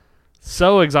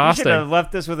 So You exhausting. should have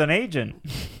left this with an agent.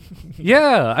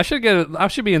 Yeah, I should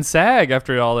be in SAG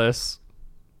after all this.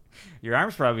 Your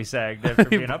arms probably sagged after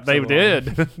being up so They long.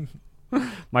 did.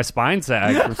 My spine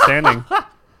sagged from standing.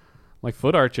 My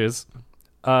foot arches.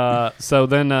 So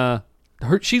then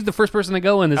she's the first person to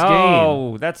go in this game.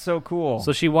 Oh, that's so cool.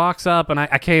 So she walks up, and I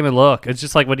can't even look. It's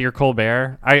just like when you're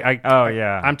Colbert.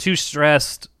 yeah. I'm too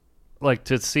stressed, like,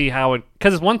 to see how it...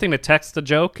 Because it's one thing to text a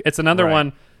joke. It's another Right.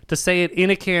 one to say it in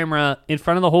a camera, in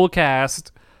front of the whole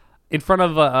cast, in front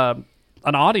of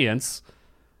an audience,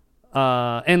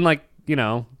 and, like, you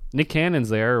know, Nick Cannon's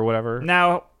there or whatever.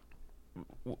 Now,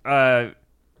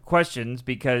 questions,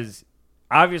 because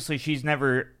obviously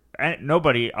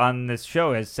nobody on this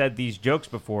show has said these jokes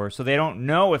before, so they don't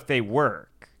know if they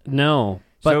work. No.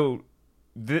 But So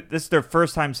this is their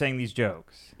first time saying these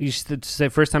jokes. you should say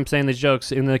first time saying these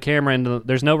jokes in the camera, and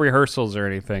there's no rehearsals or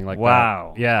anything like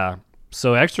Wow. that. Yeah.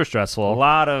 So extra A stressful.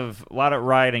 lot of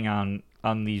riding on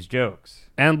these jokes.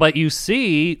 But you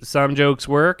see some jokes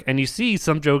work, and you see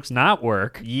some jokes not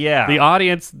work. Yeah. The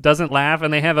audience doesn't laugh,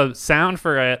 and they have a sound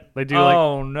for it. They do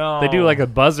no. they do like a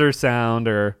buzzer sound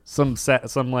or some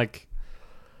like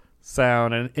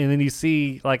sound, and then you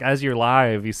see, like, as you're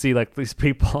live, you see like these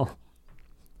people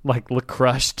like look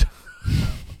crushed.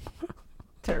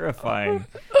 terrifying.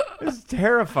 It's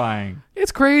terrifying.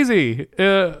 It's crazy.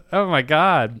 Oh my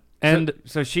God. And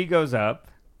so she goes up.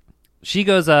 she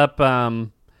goes up.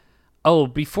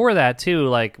 Before that too,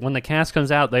 like when the cast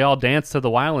comes out, they all dance to the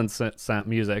Wyland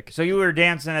music. So you were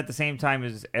dancing at the same time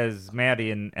as Maddie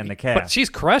and the cast. But she's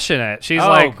crushing it. She's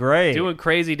great. doing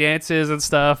crazy dances and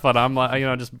stuff, and I'm like,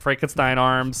 just Frankenstein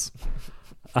arms.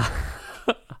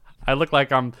 I look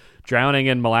like I'm drowning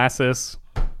in molasses.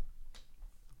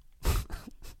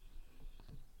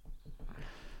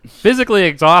 Physically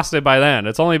exhausted by then.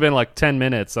 It's only been like 10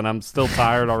 minutes, and I'm still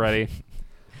tired already.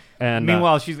 And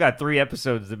meanwhile, she's got 3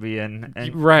 episodes to be in.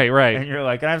 And, right. And you're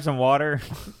like, can I have some water?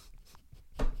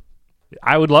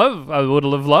 I would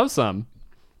have loved some.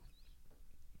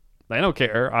 They don't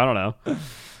care. I don't know.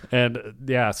 And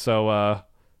yeah, so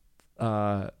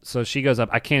she goes up.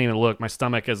 I can't even look. My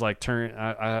stomach is like turned.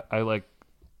 I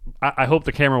hope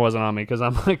the camera wasn't on me because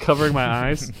I'm like covering my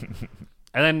eyes.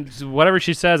 And then whatever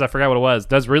she says, I forgot what it was,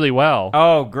 does really well.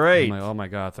 Oh, great. I'm like, oh my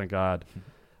God, thank God.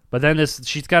 But then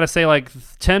she's got to say like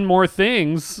 10 more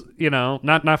things,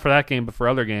 not for that game, but for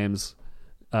other games,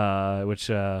 which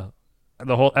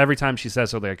every time she says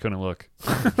something, I couldn't look.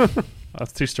 I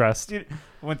was too stressed. You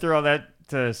went through all that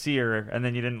to see her, and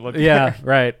then you didn't look. Yeah,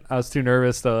 right. I was too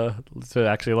nervous to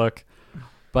actually look.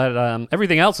 But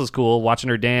everything else was cool. Watching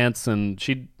her dance, and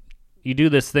you do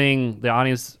this thing. The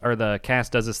audience or the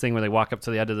cast does this thing where they walk up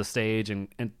to the end of the stage and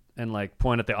like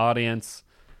point at the audience.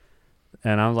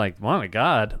 And I was like, oh my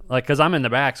God. Like, because I'm in the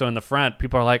back, so in the front,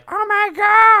 people are like, oh my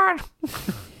God.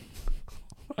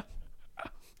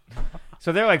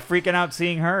 So they're like freaking out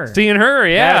seeing her. Seeing her,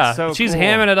 yeah. That's so She's cool.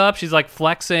 hamming it up. She's like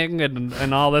flexing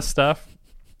and all this stuff.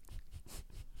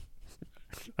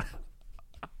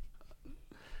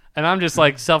 And I'm just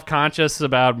like self-conscious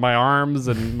about my arms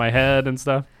and my head and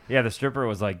stuff. Yeah, the stripper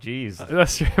was like, geez. The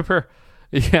stripper,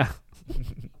 yeah.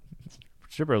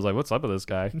 Stripper was like, what's up with this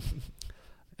guy?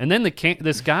 And then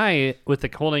this guy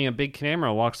with holding a big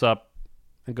camera walks up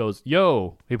and goes,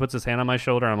 yo. He puts his hand on my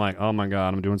shoulder. I'm like, oh my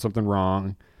God, I'm doing something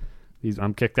wrong.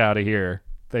 I'm kicked out of here.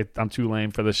 I'm too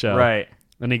lame for the show. Right.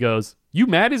 And he goes, you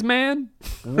Maddie's man?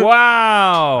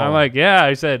 Wow. I'm like, yeah.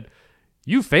 I said,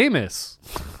 you famous.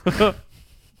 I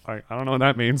don't know what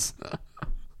that means.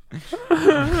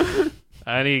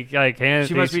 And he like hands.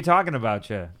 She must be talking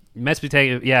about you. Must be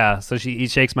taking, yeah. So he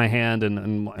shakes my hand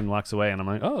and walks away, and I'm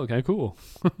like, oh, okay, cool.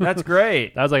 That's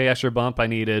great. That was like an extra bump I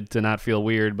needed to not feel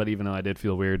weird, but even though I did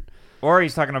feel weird. Or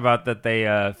he's talking about that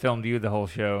they filmed you the whole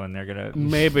show, and they're gonna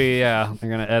maybe, yeah, they're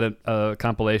gonna edit a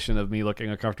compilation of me looking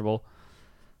uncomfortable.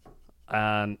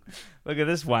 And look at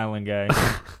this Wyland guy.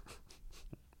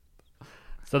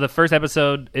 So the first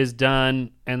episode is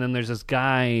done, and then there's this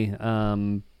guy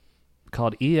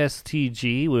called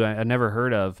ESTG, who I never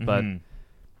heard of, but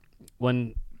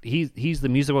when he's the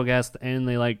musical guest, and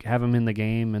they like have him in the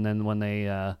game, and then when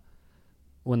they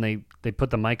put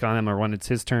the mic on him or when it's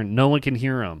his turn, no one can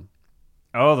hear him.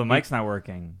 Oh, the mic's not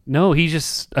working. No, he's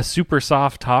just a super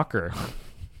soft talker.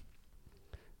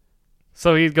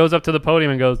 So he goes up to the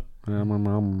podium and goes,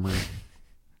 everyone's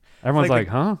like,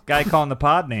 huh? Guy calling the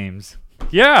pod names.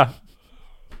 Yeah.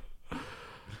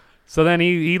 So then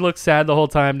he looks sad the whole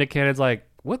time. Nick Cannon's like,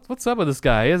 what's up with this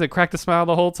guy? He hasn't cracked a smile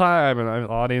the whole time, and the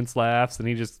audience laughs, and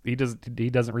he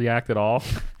doesn't react at all.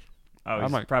 Oh,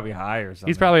 he's probably high or something.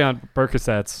 He's probably on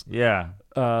Percocets. Yeah.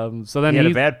 So then he had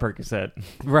a bad Percocet.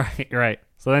 Right.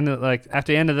 So then, like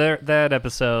after the end of that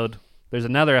episode, there's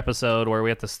another episode where we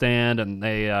have to stand, and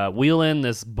they wheel in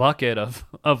this bucket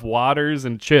of waters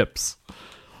and chips.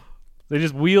 They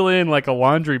just wheel in like a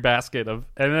laundry basket and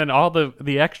then all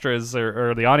the extras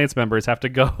or the audience members have to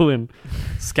go and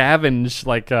scavenge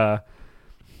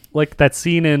like that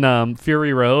scene in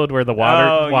Fury Road where the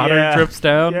water drips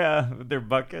down. Yeah, with their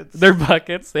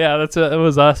buckets. Yeah, it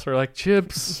was us. We're like,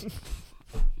 chips.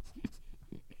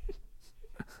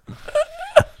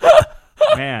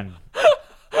 Man.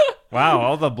 Wow,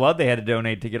 all the blood they had to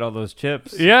donate to get all those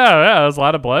chips. Yeah, there's a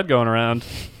lot of blood going around.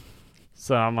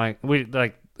 So I'm like,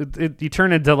 you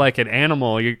turn into like an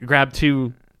animal. You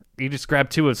just grab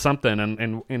two of something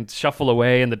and shuffle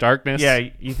away in the darkness. Yeah,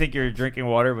 you think you're drinking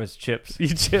water with chips. You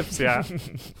chips, yeah.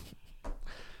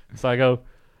 So I go,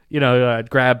 I'd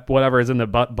grab whatever is in the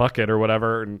bucket or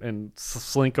whatever and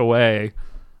slink away.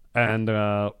 And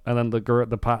then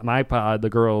my pod, the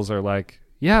girls are like,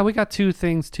 yeah, we got 2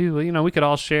 things too. We could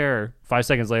all share. 5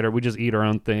 seconds later, we just eat our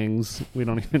own things. We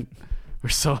don't even... We're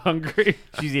so hungry.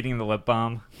 She's eating the lip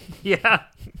balm. Yeah.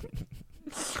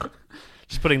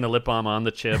 Just putting the lip balm on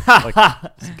the chip. Like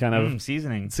kind of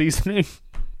seasoning. So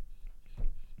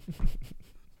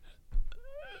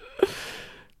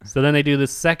then they do the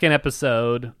second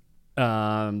episode.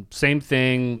 Same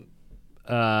thing.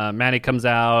 Maddie comes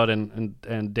out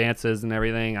and dances and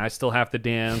everything. I still have to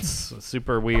dance.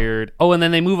 Super weird. Oh, and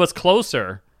then they move us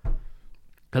closer.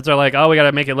 Because they're like, oh, we got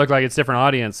to make it look like it's different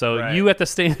audience. So Right. you have to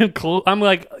stand close. I'm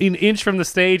like an inch from the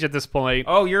stage at this point.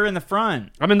 Oh, you're in the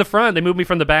front. I'm in the front. They moved me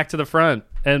from the back to the front.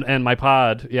 And my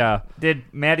pod, yeah. Did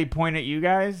Maddie point at you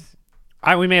guys?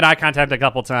 We made eye contact a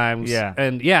couple times. Yeah.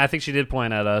 And yeah, I think she did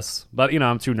point at us. But,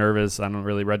 I'm too nervous. I don't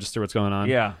really register what's going on.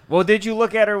 Yeah. Well, did you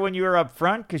look at her when you were up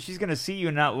front? Because she's going to see you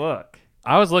and not look.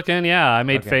 I was looking, yeah. I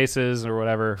made Okay. faces or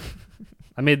whatever.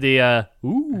 I made the,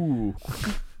 ooh.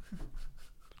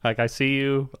 Like, I see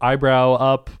you, eyebrow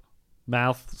up,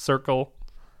 mouth circle.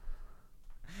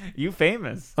 You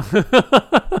famous.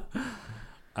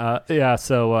 Yeah,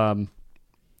 so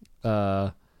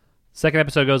second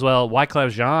episode goes well.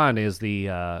 Wyclef Jean is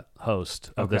the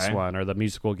host of this Okay. one, or the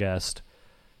musical guest.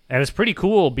 And it's pretty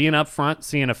cool being up front,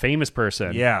 seeing a famous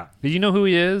person. Yeah. Did you know who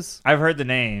he is? I've heard the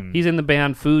name. He's in the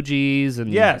band Fugees.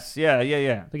 And Yes. Yeah. I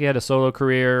think he had a solo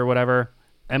career or whatever.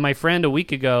 And my friend a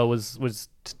week ago was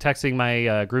texting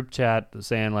my group chat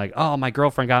saying like, "Oh, my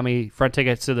girlfriend got me front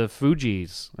tickets to the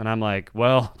Fugees," and I'm like,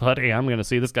 "Well, buddy, I'm gonna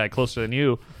see this guy closer than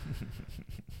you."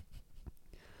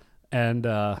 and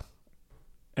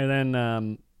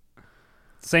then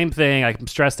same thing. I'm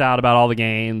stressed out about all the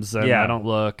games, and Yeah. I don't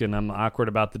look, and I'm awkward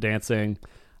about the dancing.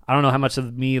 I don't know how much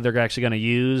of me they're actually gonna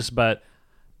use, but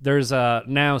there's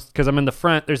now because I'm in the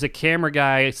front. There's a camera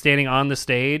guy standing on the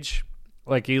stage.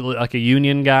 Like a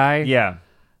union guy, Yeah.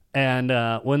 and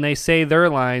when they say their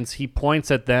lines, he points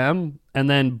at them and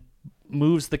then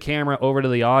moves the camera over to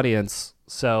the audience.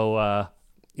 So,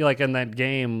 like in that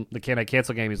game, the Can I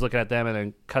Cancel game, he's looking at them and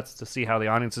then cuts to see how the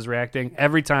audience is reacting.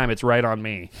 Every time, it's right on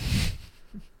me.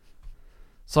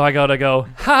 So I go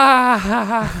ha ha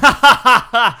ha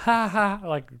ha ha ha,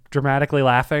 like dramatically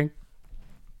laughing.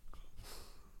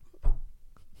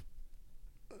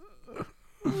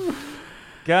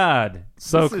 God.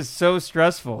 So- this is so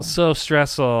stressful. So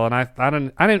stressful, and I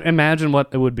didn't imagine what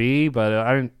it would be, but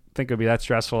I didn't think it would be that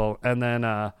stressful. And then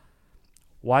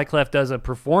Wyclef does a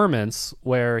performance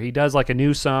where he does like a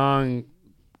new song,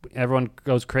 everyone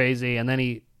goes crazy, and then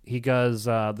he does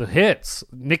the hits.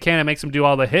 Nick Cannon makes him do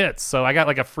all the hits, so I got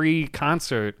like a free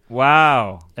concert,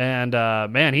 Wow. and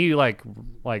man, he like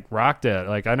rocked it.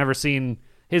 Like I never seen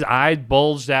his eyes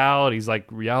bulged out. He's like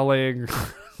yelling.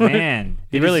 Man.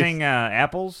 He Did really- you sing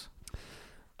apples?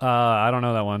 I don't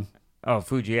know that one. Oh,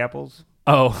 Fuji apples?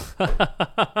 Oh,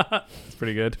 it's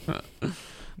pretty good.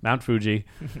 Mount Fuji.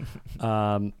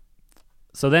 So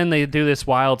then they do this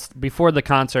before the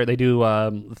concert, they do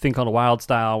a thing called a wild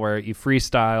style where you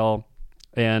freestyle.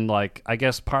 And like, I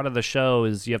guess part of the show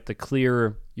is you have to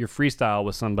clear your freestyle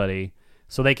with somebody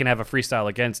so they can have a freestyle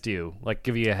against you, like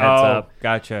give you a heads up.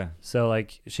 Gotcha. So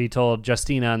like she told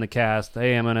Justina in the cast,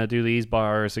 "Hey, I'm gonna do these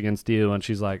bars against you," and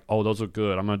she's like, "Oh, those are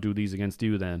good. I'm gonna do these against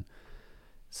you then."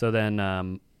 So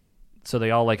then, so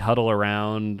they all like huddle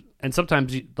around, and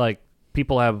sometimes like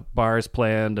people have bars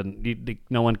planned, and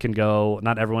no one can go.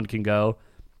 Not everyone can go.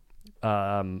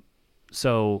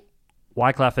 So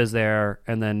Wyclef is there,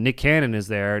 and then Nick Cannon is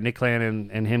there. Nick Cannon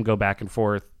and him go back and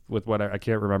forth with what I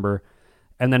can't remember.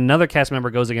 And then another cast member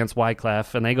goes against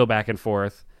Wyclef, and they go back and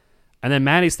forth. And then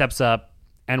Maddie steps up,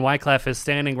 and Wyclef is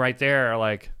standing right there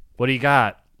like, "What do you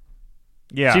got?"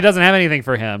 Yeah. She doesn't have anything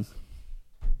for him.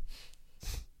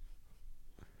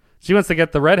 She wants to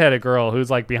get the redheaded girl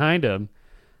who's like behind him,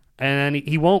 and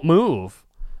he won't move.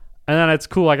 And then it's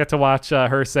cool. I get to watch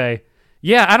her say,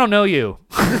 "Yeah, I don't know you,"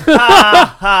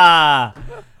 Ha!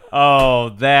 Oh,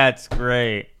 that's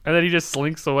great. and then he just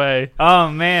slinks away. Oh,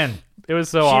 man. It was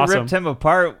so She awesome. ripped him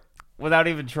apart without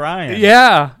even trying.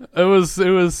 Yeah, it was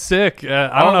sick. I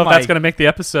don't Oh know if that's my- gonna make the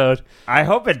episode, I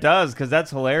hope it does, because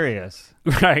that's hilarious.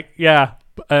 right? Yeah,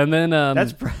 and then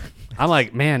That's I'm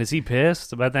like, man, is he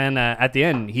pissed? But then at the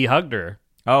end, he hugged her.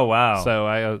 Oh, wow. So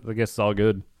I guess it's all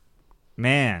good.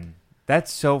 Man,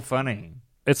 that's so funny.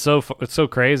 It's so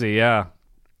crazy, yeah.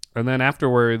 And then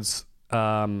afterwards,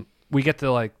 we get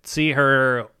to like see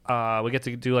her. We get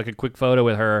to do like a quick photo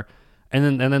with her,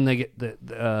 and then they get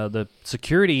the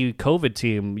security COVID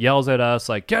team yells at us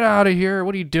like, "Get out of here!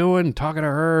 What are you doing? Talking to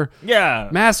her? Yeah.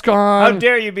 Mask How on!"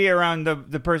 dare you be around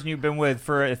the person you've been with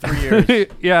for 3 years?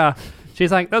 Yeah,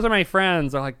 she's like, "Those are my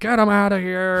friends." They're like, "Get them out of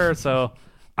here!" So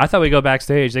I thought we go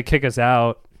backstage. They kick us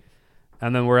out,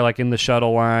 and then we're like in the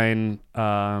shuttle line,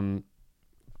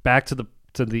 back to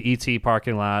the ET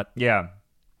parking lot. Yeah.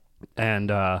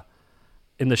 And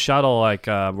in the shuttle, like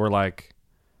we're like,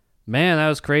 "Man, that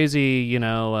was crazy."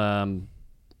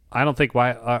 I don't think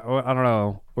why. I don't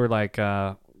know. We're like,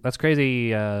 "That's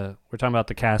crazy." We're talking about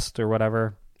the cast or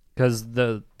whatever, because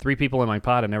the 3 people in my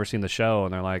pod had never seen the show,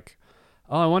 and they're like,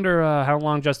 "Oh, I wonder how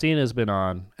long Justina's been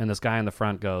on." And this guy in the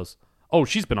front goes, "Oh,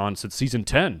 she's been on since season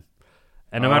 10."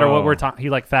 And no matter what we're talking, he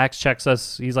like fact checks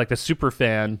us. He's like the super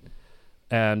fan,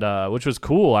 and which was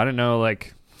cool. I didn't know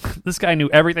like this guy knew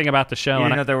everything about the show. You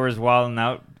and didn't know there was Wild 'N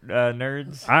Out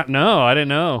nerds? No, I didn't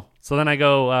know. So then I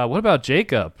go, "What about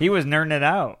Jacob?" He was nerding it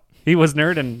out. He was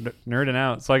nerding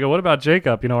out. So I go, "What about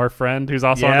Jacob? You know, our friend who's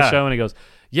also on the show." And he goes,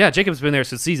 "Yeah, Jacob's been there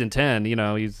since season 10. You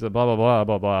know, he's blah blah blah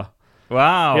blah blah."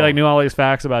 Wow. He like knew all these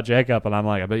facts about Jacob, and I'm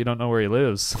like, "I bet you don't know where he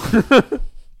lives."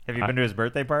 Have you been to his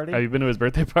birthday party? Have you been to his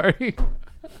birthday party?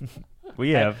 We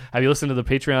have. Have you listened to the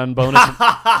Patreon bonus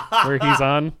where he's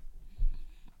on?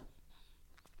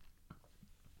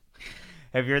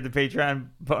 Have you heard the Patreon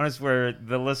bonus where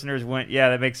the listeners went, "Yeah,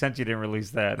 that makes sense you didn't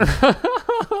release that."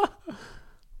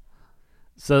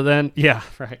 So then, yeah,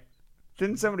 right.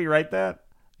 Didn't somebody write that?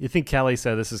 You think Kelly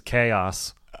said this is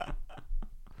chaos?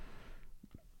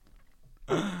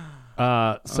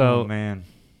 Oh, man.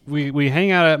 we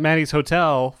hang out at Maddie's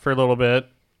hotel for a little bit,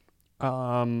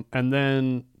 and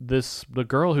then the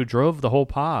girl who drove the whole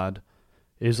pod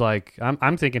is like,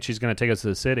 I'm thinking she's going to take us to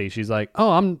the city. She's like,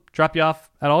 "Oh, I'm drop you off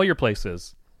at all your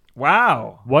places."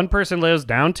 Wow. One person lives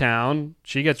downtown.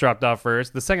 She gets dropped off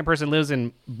first. The second person lives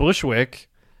in Bushwick.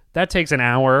 That takes an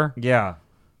hour. Yeah.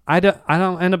 I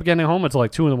don't end up getting home until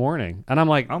like 2 a.m. And I'm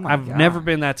like, Oh my I've God. never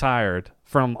been that tired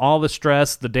from all the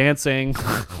stress, the dancing.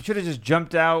 You should have just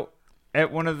jumped out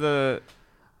at one of the...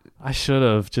 I should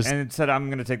have just... and said, "I'm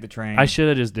going to take the train." I should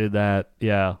have just did that,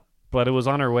 yeah. But it was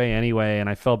on her way anyway, and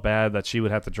I felt bad that she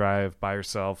would have to drive by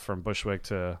herself from Bushwick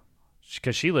to...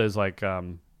 Because she lives, like,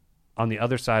 on the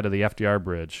other side of the FDR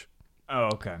bridge. Oh,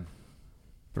 okay.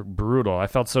 Brutal. I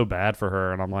felt so bad for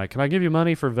her, and I'm like, "Can I give you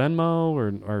money for Venmo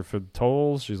or for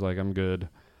tolls?" She's like, "I'm good."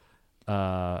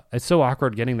 It's so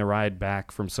awkward getting the ride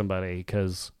back from somebody,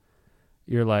 because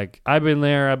you're like, I've been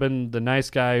there. I've been the nice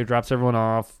guy who drops everyone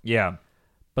off. Yeah.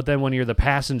 But then when you're the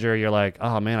passenger, you're like,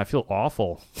 "Oh, man, I feel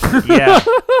awful." Yeah.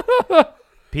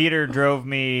 Peter drove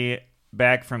me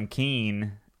back from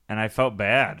Keene, and I felt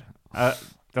bad.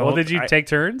 Did you take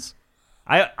turns?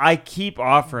 I keep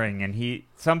offering, and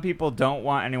some people don't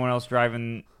want anyone else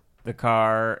driving the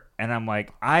car, and I'm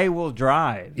like, I will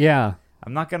drive. Yeah.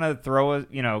 I'm not gonna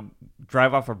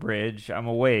drive off a bridge. I'm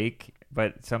awake,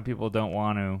 but some people don't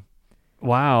want to.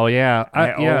 Wow, yeah.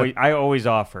 I always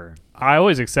offer. I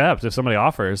always accept if somebody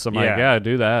offers. So I'm like, Yeah. yeah,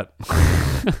 do that.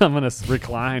 I'm going to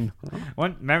recline.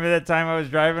 Remember that time I was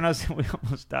driving us and we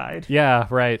almost died? Yeah,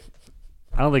 right.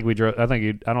 I don't think we drove. I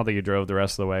don't think you drove the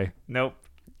rest of the way. Nope.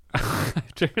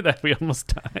 After that, we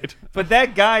almost died. But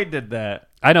that guy did that.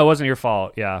 I know it wasn't your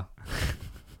fault. Yeah.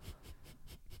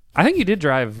 I think you did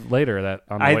drive later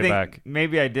on the way back.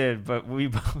 Maybe I did, but we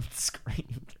both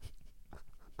screamed.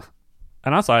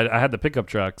 And also, I had the pickup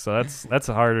truck, so that's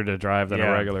harder to drive than a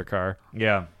Yeah. regular car.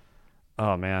 Yeah.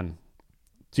 Oh man.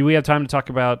 Do we have time to talk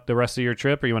about the rest of your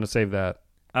trip, or you want to save that?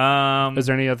 Is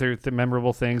there any other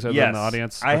memorable things other than the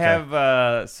audience? I Okay.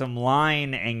 have some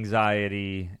line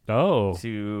anxiety Oh.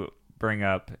 to bring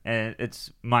up, and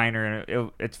it's minor,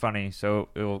 and it's funny, so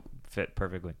it'll fit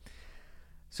perfectly.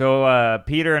 So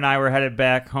Peter and I were headed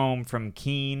back home from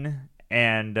Keene,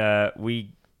 and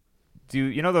we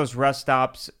do, those rest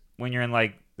stops when you're in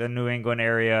like the New England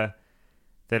area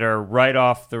that are right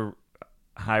off the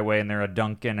highway, and they're a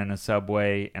Dunkin' and a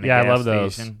Subway and a gas I love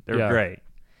those. station. They're Yeah. great.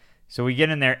 So we get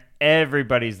in there,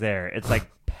 everybody's there. It's like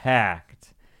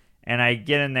packed. And I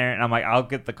get in there and I'm like, I'll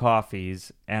get the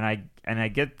coffees, and I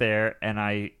get there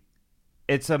and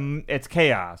it's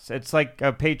chaos. It's like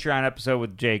a Patreon episode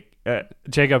with Jacob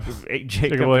Jacob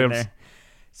in Williams. there.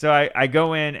 So I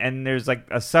go in, and there's like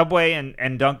a Subway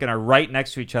and Dunkin' are right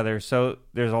next to each other. So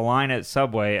there's a line at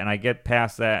Subway, and I get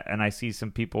past that, and I see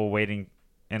some people waiting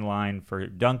in line for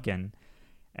Dunkin',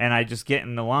 and I just get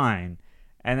in the line.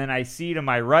 And then I see to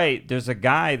my right, there's a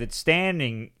guy that's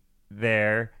standing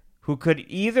there who could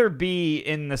either be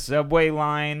in the Subway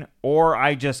line, or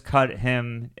I just cut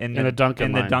him in the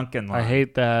Dunkin' line. I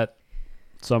hate that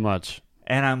so much.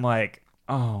 And I'm like,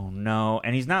 oh no.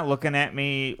 And he's not looking at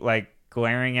me, like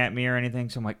glaring at me or anything.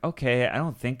 So I'm like, okay, I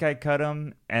don't think I cut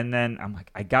him. And then I'm like,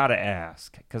 I gotta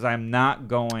ask, because I'm not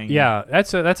going. Yeah,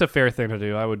 that's a fair thing to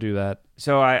do. I would do that.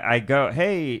 So I go,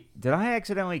 hey, did I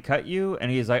accidentally cut you?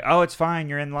 And he's like, oh, it's fine.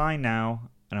 You're in line now.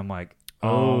 And I'm like,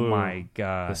 oh my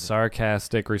God. The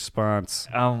sarcastic response.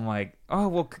 I'm like, oh,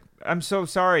 well, I'm so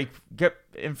sorry. Get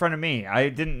in front of me. I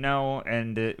didn't know,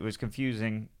 and it was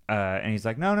confusing. And he's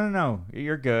like, no,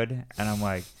 you're good. And I'm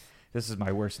like, this is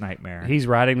my worst nightmare. He's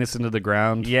riding this into the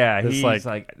ground. Yeah, It's he's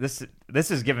like this.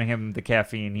 This is giving him the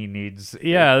caffeine he needs.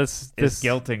 yeah, this It's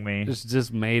guilting me. It's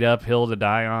just made up hill to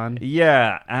die on.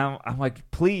 Yeah, I'm like,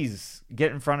 please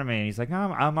get in front of me. And he's like, no,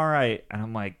 I'm all right. And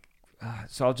I'm like,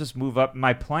 so I'll just move up.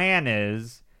 My plan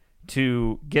is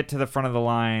to get to the front of the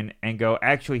line and go,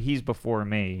 actually, he's before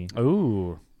me.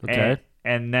 Ooh, okay.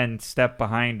 And then step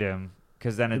behind him,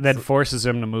 because then it's... That forces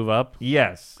him to move up.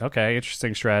 Yes. Okay,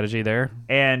 interesting strategy there.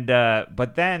 And,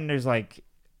 but then there's like,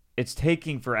 it's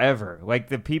taking forever. Like,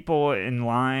 the people in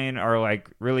line are like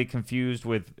really confused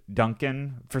with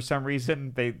Dunkin' for some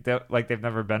reason. They've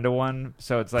never been to one,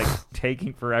 so it's like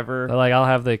taking forever. They're like, I'll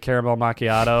have the caramel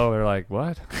macchiato. They're like,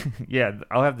 what? Yeah,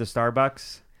 I'll have the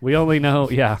Starbucks. We only know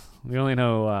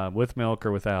with milk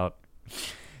or without.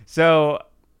 So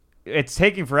it's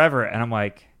taking forever, and I'm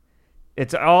like,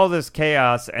 it's all this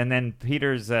chaos. And then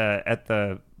Peter's at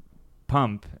the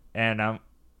pump, and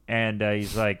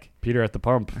he's like, Peter at the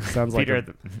pump. Sounds like Peter.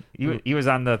 He was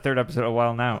on the third episode of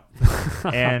Wild Now,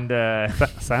 and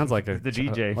sounds like the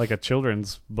DJ, like a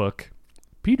children's book.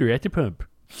 Peter at the pump.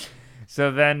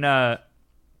 So then I'm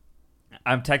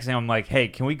texting him, I'm like, hey,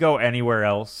 can we go anywhere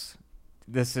else?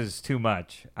 This is too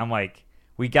much. I'm like,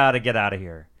 we got to get out of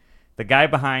here. The guy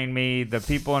behind me, the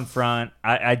people in front,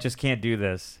 I just can't do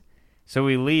this. So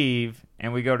we leave,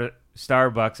 and we go to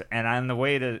Starbucks, and on the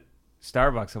way to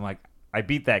Starbucks, I'm like, I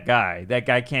beat that guy. That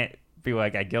guy can't feel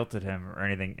like I guilted him or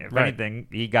anything. If anything,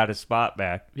 he got his spot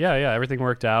back. Yeah, everything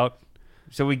worked out.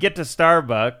 So we get to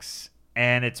Starbucks,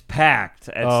 and it's packed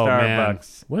at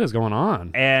Starbucks. Man. What is going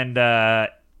on? And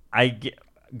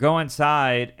go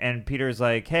inside, and Peter's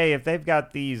like, hey, if they've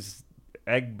got these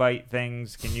egg bite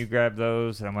things, can you grab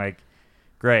those? And I'm like,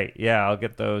 great, yeah, I'll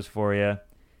get those for you.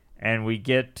 And I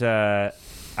get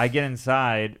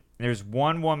inside. There's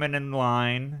one woman in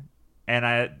line,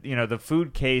 and the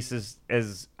food case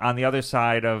is on the other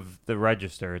side of the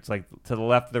register. It's like to the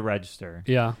left of the register.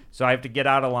 Yeah. So I have to get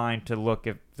out of line to look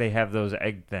if they have those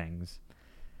egg things.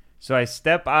 So I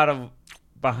step out of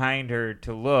behind her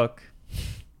to look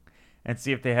and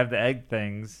see if they have the egg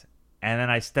things. And then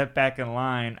I step back in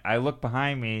line. I look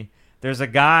behind me. There's a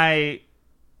guy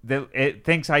that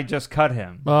thinks I just cut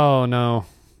him. Oh, no.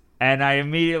 And I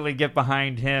immediately get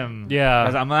behind him. Yeah.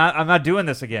 Because I'm not doing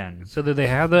this again. So did they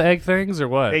have the egg things or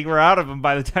what? They were out of them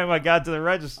by the time I got to the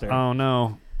register. Oh,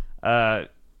 no.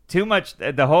 Too much.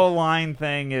 The whole line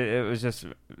thing, it was just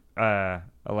a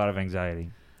lot of anxiety.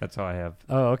 That's all I have.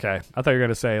 Oh, okay. I thought you were going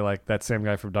to say, like, that same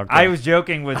guy from Dunkin'. I was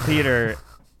joking with Peter.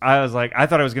 I was like, I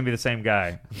thought it was going to be the same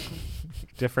guy.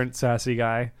 Different sassy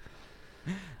guy.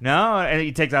 No, and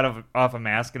he takes off a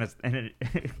mask, and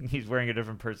he's wearing a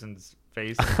different person's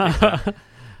face.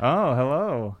 Oh,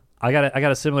 hello. I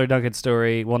got a similar Dunkin'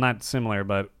 story. Well, not similar,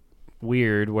 but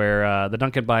weird, where the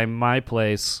Dunkin' by my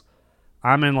place,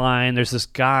 I'm in line. There's this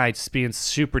guy just being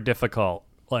super difficult.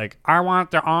 Like, I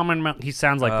want the almond milk. He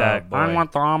sounds like that. Boy. I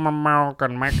want the almond milk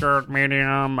and make it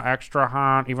medium, extra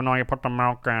hot, even though you put the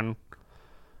milk in.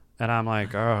 And I'm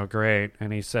like, oh, great.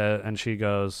 And she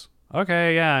goes,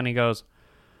 okay, yeah. And he goes,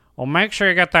 well, make sure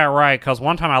you get that right, because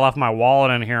one time I left my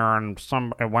wallet in here and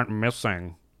it went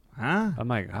missing. Huh? I'm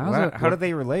like, how do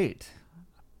they relate?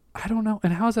 I don't know.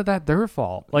 And how is that their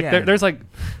fault? Like, Yeah. there's like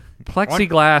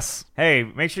plexiglass. Hey,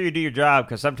 make sure you do your job,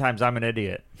 because sometimes I'm an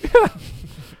idiot.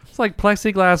 It's like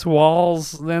plexiglass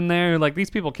walls in there. Like, these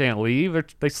people can't leave.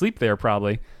 They sleep there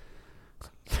probably.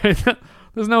 There's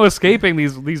no escaping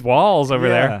these walls over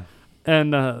there.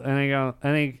 And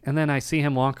then I see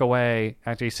him walk away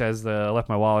after he says I left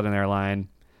my wallet in their line.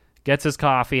 Gets his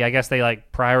coffee. I guess they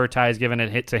like prioritize giving it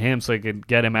hit to him so he could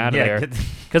get him out of there.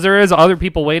 Because there is other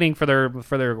people waiting for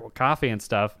their coffee and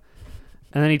stuff.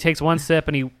 And then he takes one sip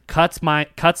and he cuts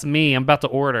me. I'm about to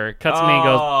order. Cuts me and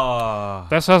goes,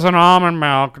 "This isn't almond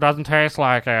milk. It doesn't taste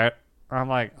like it." I'm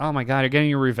like, "Oh my god, you're getting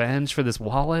your revenge for this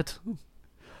wallet?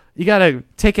 You gotta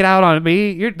take it out on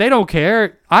me. They don't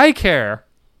care. I care.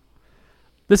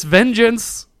 This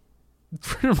vengeance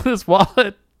from this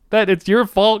wallet, that it's your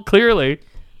fault, clearly."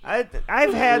 I've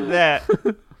had that.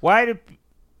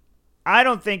 I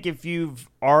don't think if you've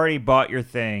already bought your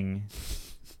thing,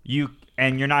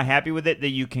 and you're not happy with it, that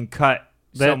you can cut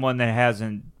someone that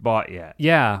hasn't bought yet.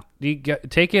 Yeah,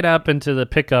 take it up into the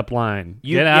pickup line.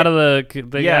 Get out of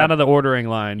the ordering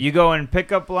line. You go in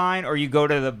pickup line, or you go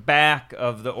to the back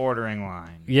of the ordering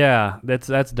line. Yeah,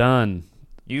 that's done.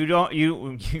 You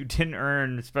didn't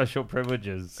earn special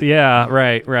privileges. Yeah,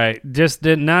 right. Just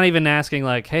not even asking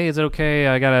like, "Hey, is it okay?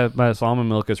 My almond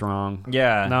milk is wrong."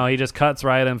 Yeah. No, he just cuts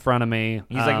right in front of me.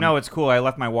 He's like, "No, it's cool. I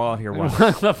left my wallet here once." I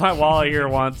left my wallet here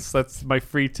once. That's my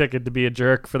free ticket to be a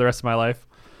jerk for the rest of my life.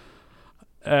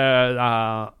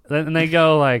 Then they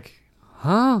go like,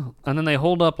 huh? And then they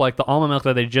hold up like the almond milk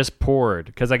that they just poured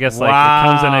because I guess like it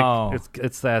comes in Wow.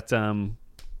 it's that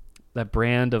that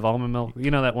brand of almond milk.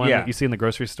 You know that one Yeah. that you see in the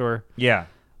grocery store. Yeah.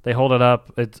 They hold it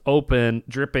up. It's open,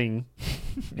 dripping.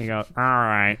 You go, all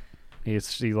right.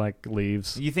 She like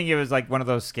leaves. You think it was like one of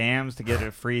those scams to get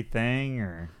a free thing,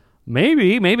 or?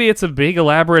 Maybe it's a big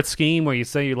elaborate scheme where you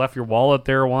say you left your wallet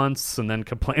there once and then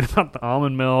complain about the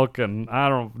almond milk, and I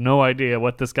don't no idea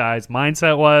what this guy's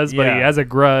mindset was, but he Yeah. has a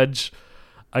grudge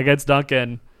against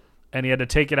Dunkin', and he had to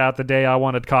take it out the day I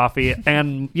wanted coffee,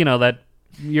 and you know that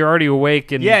you're already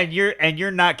awake and Yeah, and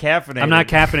you're not caffeinated. I'm not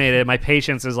caffeinated. My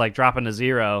patience is like dropping to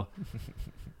zero,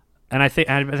 and I think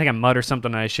I mutter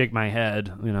something and I shake my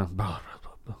head. You know, Oh,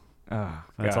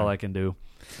 that's God. all I can do.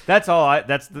 That's all.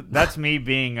 That's me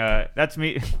being. That's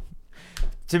me.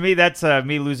 To me, that's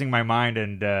me losing my mind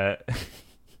and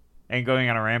and going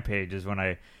on a rampage is when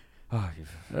I. Oh,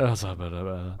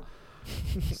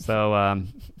 So,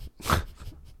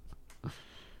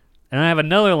 and I have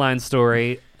another line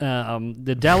story.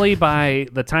 The deli by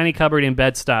the tiny cupboard in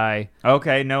Bed-Stuy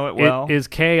okay, know it well. is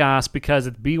chaos because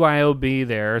it's BYOB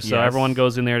there, so Yes. everyone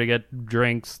goes in there to get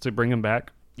drinks to bring them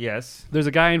back. Yes. There's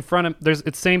a guy in front of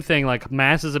it's same thing, like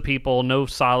masses of people, no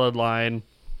solid line.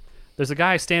 There's a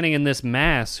guy standing in this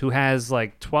mass who has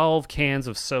like 12 cans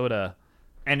of soda.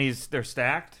 And they're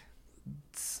stacked.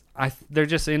 They're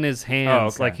just in his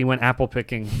hands, okay. like he went apple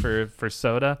picking for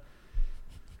soda.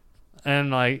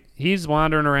 And like he's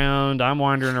wandering around, I'm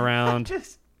wandering around.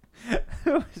 Just it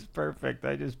was perfect.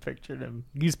 I just pictured him.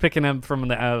 He's picking them from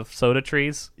the soda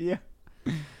trees. Yeah.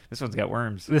 This one's got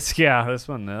worms. This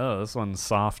one's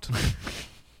soft.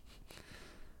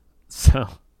 So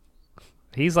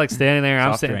he's like standing there.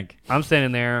 Soft drink. I'm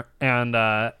standing there, and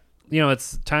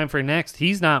it's time for next.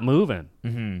 He's not moving.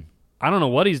 Mm-hmm. I don't know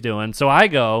what he's doing. So I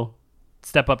go,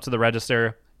 step up to the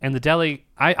register, and the deli.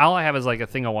 All I have is like a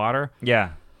thing of water, Yeah.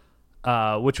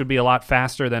 which would be a lot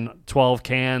faster than 12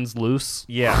 cans loose.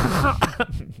 Yeah.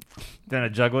 Then a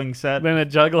juggling set. Than a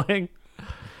juggling.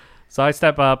 So I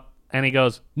step up. And he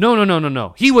goes,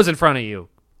 no. He was in front of you.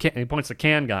 He points the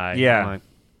can guy. Yeah. I'm like,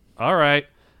 all right.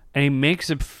 And he makes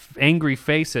an angry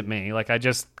face at me. Like I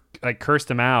cursed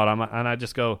him out. And I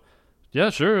just go, yeah,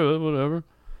 sure, whatever.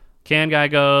 Can guy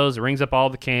goes, rings up all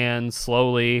the cans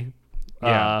slowly.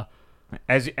 Yeah.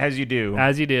 As you do.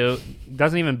 As you do.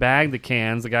 Doesn't even bag the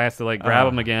cans. The guy has to like grab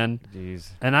them again. Jeez.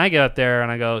 And I get up there and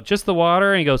I go, just the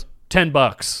water? And he goes,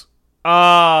 $10.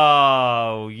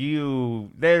 Oh,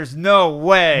 there's no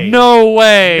way. No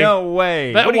way. No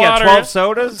way. That What do you got, water- 12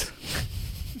 sodas?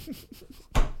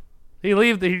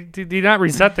 Did he not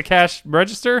reset the cash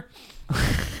register?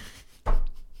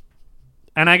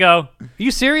 And I go, are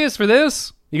you serious for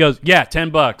this? He goes, yeah,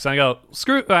 $10. I go,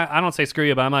 screw. I don't say screw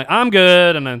you, but I'm like, I'm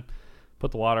good. And then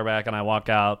put the water back and I walk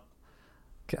out.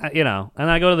 And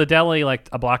I go to the deli like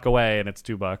a block away and it's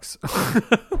 $2.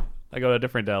 I go to a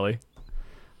different deli.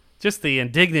 Just the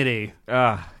indignity.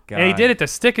 Oh, God. And he did it to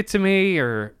stick it to me,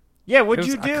 or Yeah, what'd it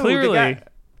was you do?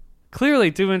 clearly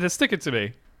doing to stick it to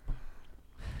me.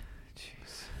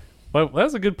 Jeez. Well, that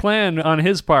was a good plan on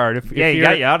his part. If He you're-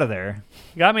 got you out of there.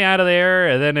 got me out of there,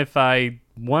 and then if I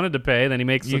wanted to pay, then he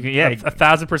makes You a can- yeah.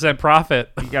 1,000% profit.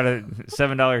 You got a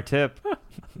 $7 tip.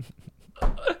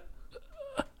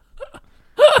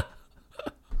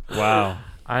 Wow.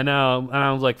 I know, and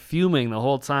I was like fuming the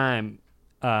whole time.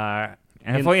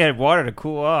 And if only you had water to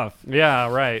cool off. Yeah,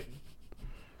 right.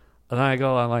 And then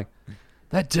I'm like,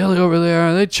 that deli over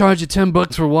there, they charge you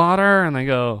 $10 for water? And they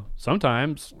go,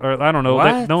 sometimes. Or I don't know.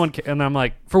 What? No one and I'm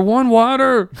like, for one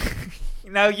water?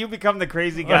 Now you become the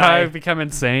crazy guy. I've become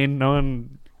insane. No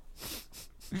one.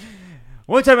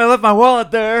 One time I left my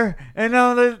wallet there, and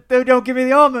now they don't give me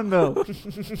the almond milk.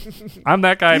 I'm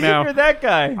that guy now. You're that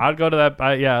guy. I'd go to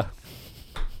that. Yeah.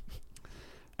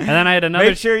 And then I had another.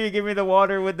 Make sure you give me the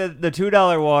water with the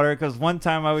 $2 water, because one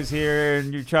time I was here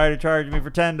and you tried to charge me for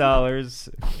 $10.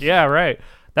 Yeah, right.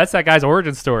 That's that guy's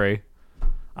origin story.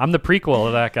 I'm the prequel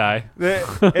of that guy.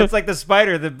 It's like the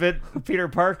spider that bit Peter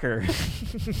Parker.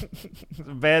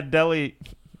 The bad deli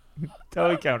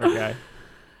counter guy.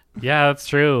 Yeah, that's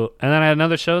true. And then I had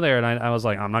another show there, and I was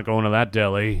like, I'm not going to that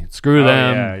deli. Screw Oh,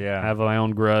 them. yeah. I have my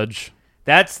own grudge.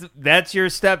 That's your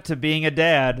step to being a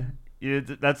dad.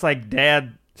 That's like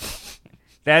dad.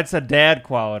 That's a dad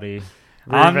quality.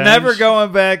 I'm Revenge. never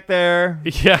going back there.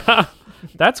 Yeah.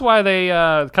 That's why they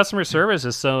customer service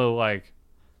is so like,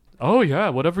 oh yeah,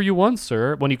 whatever you want,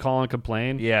 sir. When you call and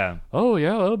complain, Yeah. oh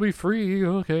yeah, that'll be free,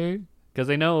 okay, because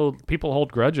they know people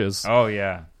hold grudges. Oh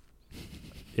yeah.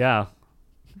 Yeah,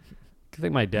 I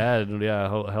think my dad,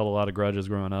 held a lot of grudges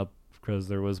growing up because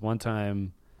there was one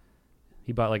time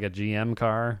he bought like a GM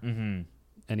car Mm-hmm.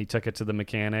 and he took it to the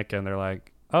mechanic and they're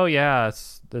like, "Oh yeah,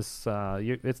 it's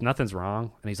nothing's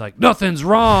wrong." And he's like, "Nothing's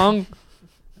wrong."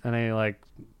 And he like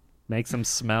makes him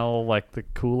smell like the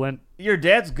coolant. Your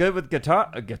dad's good with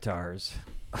guitars.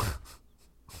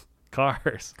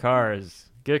 Cars. Cars.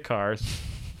 Good cars.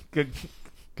 Good.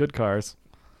 Good cars.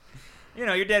 You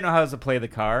know, your dad knows how to play the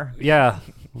car. Yeah.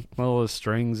 Little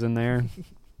strings in there.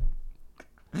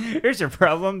 Here's your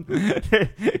problem.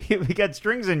 We got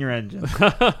strings in your engine.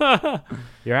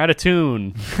 You're out of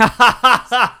tune.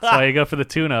 That's why you go for the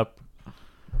tune-up.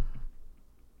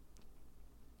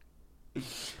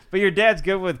 But your dad's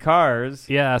good with cars.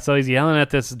 Yeah, so he's yelling at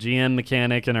this GM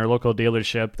mechanic in our local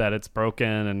dealership that it's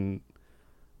broken,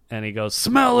 and he goes,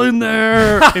 "Smell in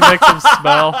there!" He makes him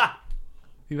smell.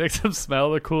 He makes him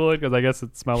smell the coolant because I guess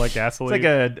it smelled like gasoline. It's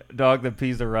like a dog that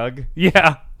pees the rug.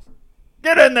 Yeah.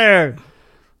 Get in there.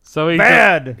 So he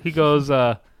Bad. He goes.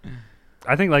 I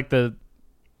think like I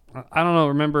don't know.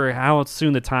 Remember how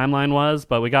soon the timeline was,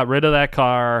 but we got rid of that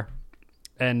car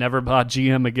and never bought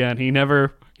GM again.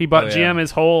 He bought GM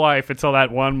his whole life until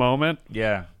that one moment,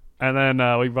 Yeah. and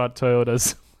then we bought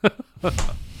Toyotas.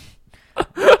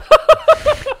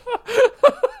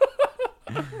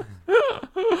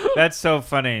 That's so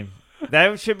funny.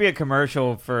 That should be a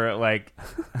commercial for like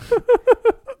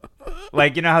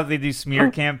you know how they do smear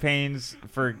campaigns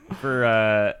for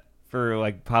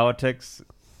like politics?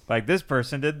 Like this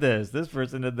person did this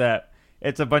person did that.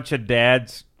 It's a bunch of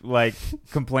dads like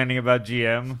complaining about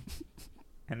GM,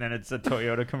 and then it's a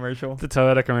Toyota commercial. The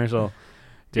Toyota commercial.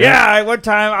 Dude, Yeah, one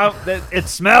time it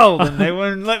smelled and they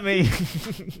wouldn't let me.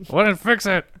 wouldn't fix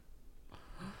it.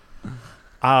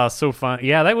 Ah, so fun.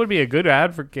 Yeah, that would be a good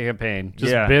ad for campaign.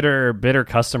 Just Yeah. bitter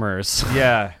customers.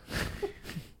 Yeah,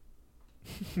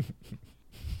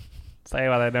 Say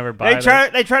why they never buy they try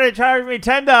to charge me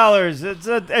 $10.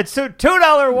 It's a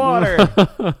 $2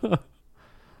 water.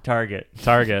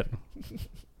 Target.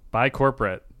 Buy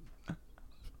corporate.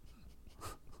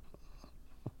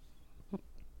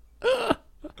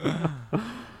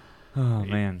 Oh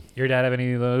man. Your dad have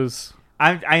any of those?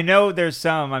 I know there's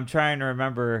some. I'm trying to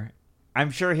remember.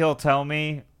 I'm sure he'll tell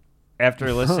me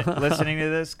after listening to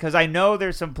this, because I know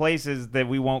there's some places that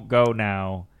we won't go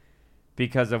now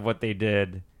because of what they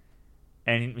did,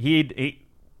 and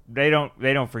they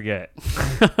don't forget.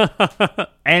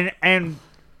 and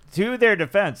to their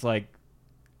defense, like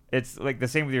it's like the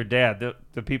same with your dad.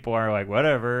 The people are like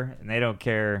whatever, and they don't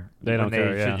care. They don't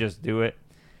care, They yeah. should just do it.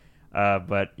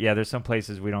 But yeah, there's some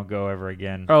places we don't go ever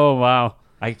again. Oh, wow.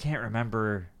 I can't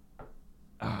remember.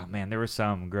 Oh man, there were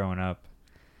some growing up.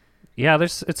 Yeah,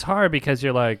 it's hard because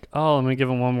you're like, oh, I'm going to give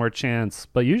him one more chance.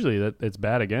 But usually it's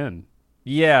bad again.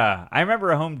 Yeah, I remember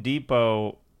a Home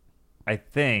Depot, I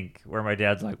think, where my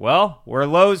dad's like, "Well, we're a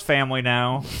Lowe's family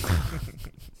now."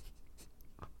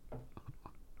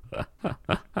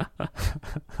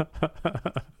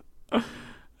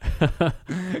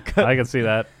 I can see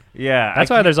that. Yeah, That's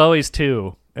why there's always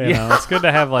two. You know, it's good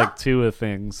to have like two of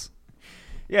things.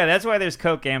 Yeah, that's why there's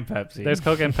Coke and Pepsi. There's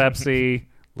Coke and Pepsi,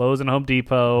 Lowe's and Home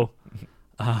Depot.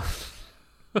 I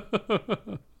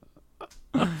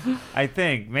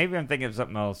think maybe I'm thinking of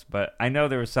something else, but I know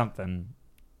there was something.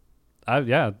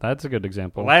 Yeah, that's a good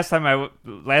example. Last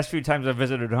few times I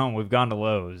visited home, we've gone to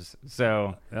Lowe's.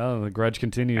 So, Oh, the grudge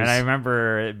continues. and I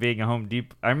remember it being a Home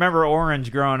Depot. I remember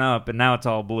orange growing up, and now it's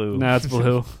all blue. Now it's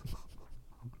blue.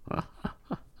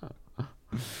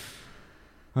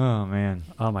 Oh man.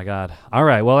 Oh my God! All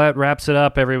right, well that wraps it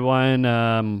up, everyone.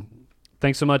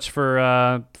 Thanks so much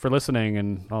for listening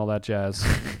and all that jazz.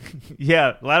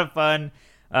 Yeah, a lot of fun.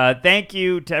 Thank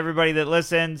you to everybody that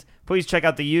listens. Please check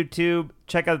out the YouTube.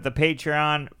 Check out the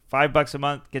Patreon. $5 a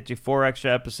month gets you 4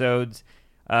 extra episodes.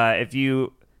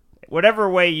 Whatever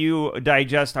way you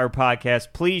digest our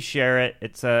podcast, please share it.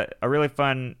 It's a really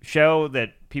fun show that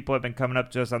people have been coming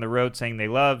up to us on the road saying they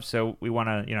love. So we want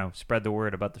to, spread the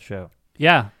word about the show.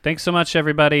 Yeah, thanks so much,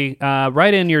 everybody.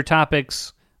 Write in your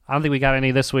topics. I don't think we got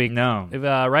any this week. No.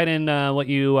 Write in what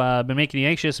you been making you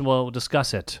anxious, and we'll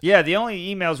discuss it. Yeah, the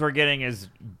only emails we're getting is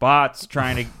bots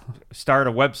trying to start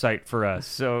a website for us.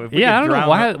 So if we Yeah, I could don't know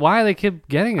drown why they keep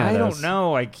getting at I us. don't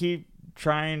know. I keep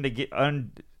trying to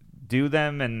undo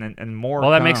them and more.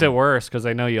 Well, that makes it worse because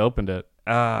they know you opened it.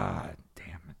 Damn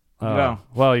it.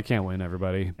 Well, you can't win,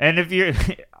 everybody. And if you're,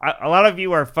 a lot of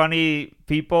you are funny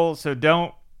people, so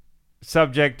don't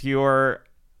subject your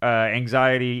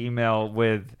anxiety email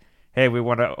with, "Hey, we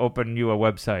want to open you a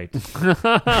website."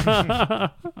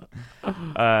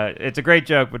 It's a great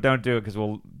joke, but don't do it because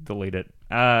we'll delete it.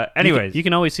 Anyways, You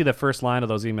can always see the first line of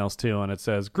those emails, too, and it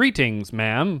says, "Greetings,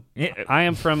 ma'am. Yeah. I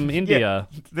am from India."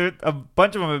 A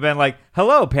bunch of them have been like,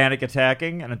 "Hello, panic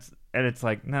attacking," and it's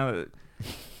like, no.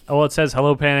 Oh, well, it says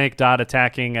hello panic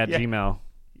attacking at Yeah. Gmail.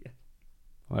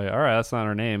 Like, all right, that's not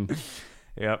her name.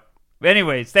 Yep.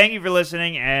 Anyways, thank you for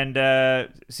listening, and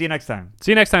see you next time.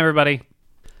 See you next time, everybody.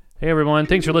 Hey, everyone.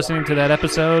 Thanks for listening to that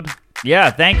episode.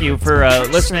 Yeah, thank you for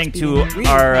listening to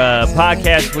our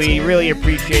podcast. We really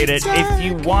appreciate it. If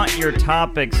you want your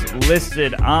topics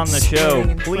listed on the show,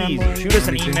 please shoot us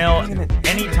an email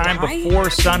anytime before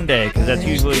Sunday, because that's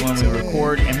usually when we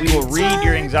record, and we will read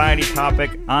your anxiety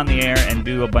topic on the air and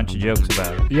do a bunch of jokes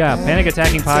about it. Yeah,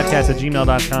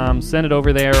 panicattackingpodcast@gmail.com. Send it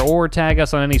over there or tag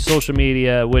us on any social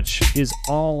media, which is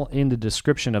all in the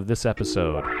description of this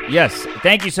episode. Yes,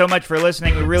 thank you so much for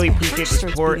listening. We really appreciate the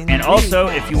support. And also,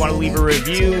 if you want to leave a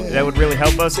review, that would really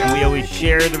help us, and we always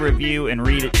share the review and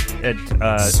read it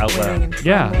out loud.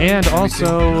 Yeah, and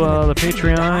also the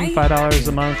Patreon, $5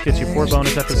 a month gets you 4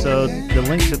 bonus episodes. The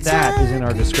link to that is in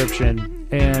our description,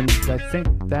 and I think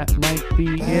that might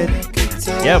be it.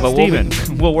 Yeah, but Steven.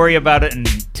 we'll worry about it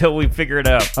until we figure it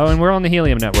out. Oh, and we're on the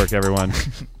Helium Network, everyone.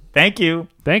 Thank you.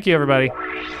 Thank you, everybody.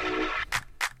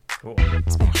 Cool. My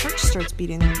heart starts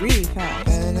beating really fast.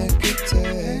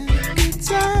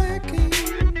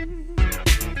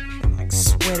 I'm like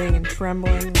sweating and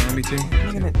trembling. Me too. Am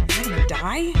I gonna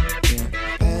die?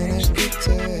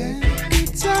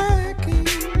 Yeah.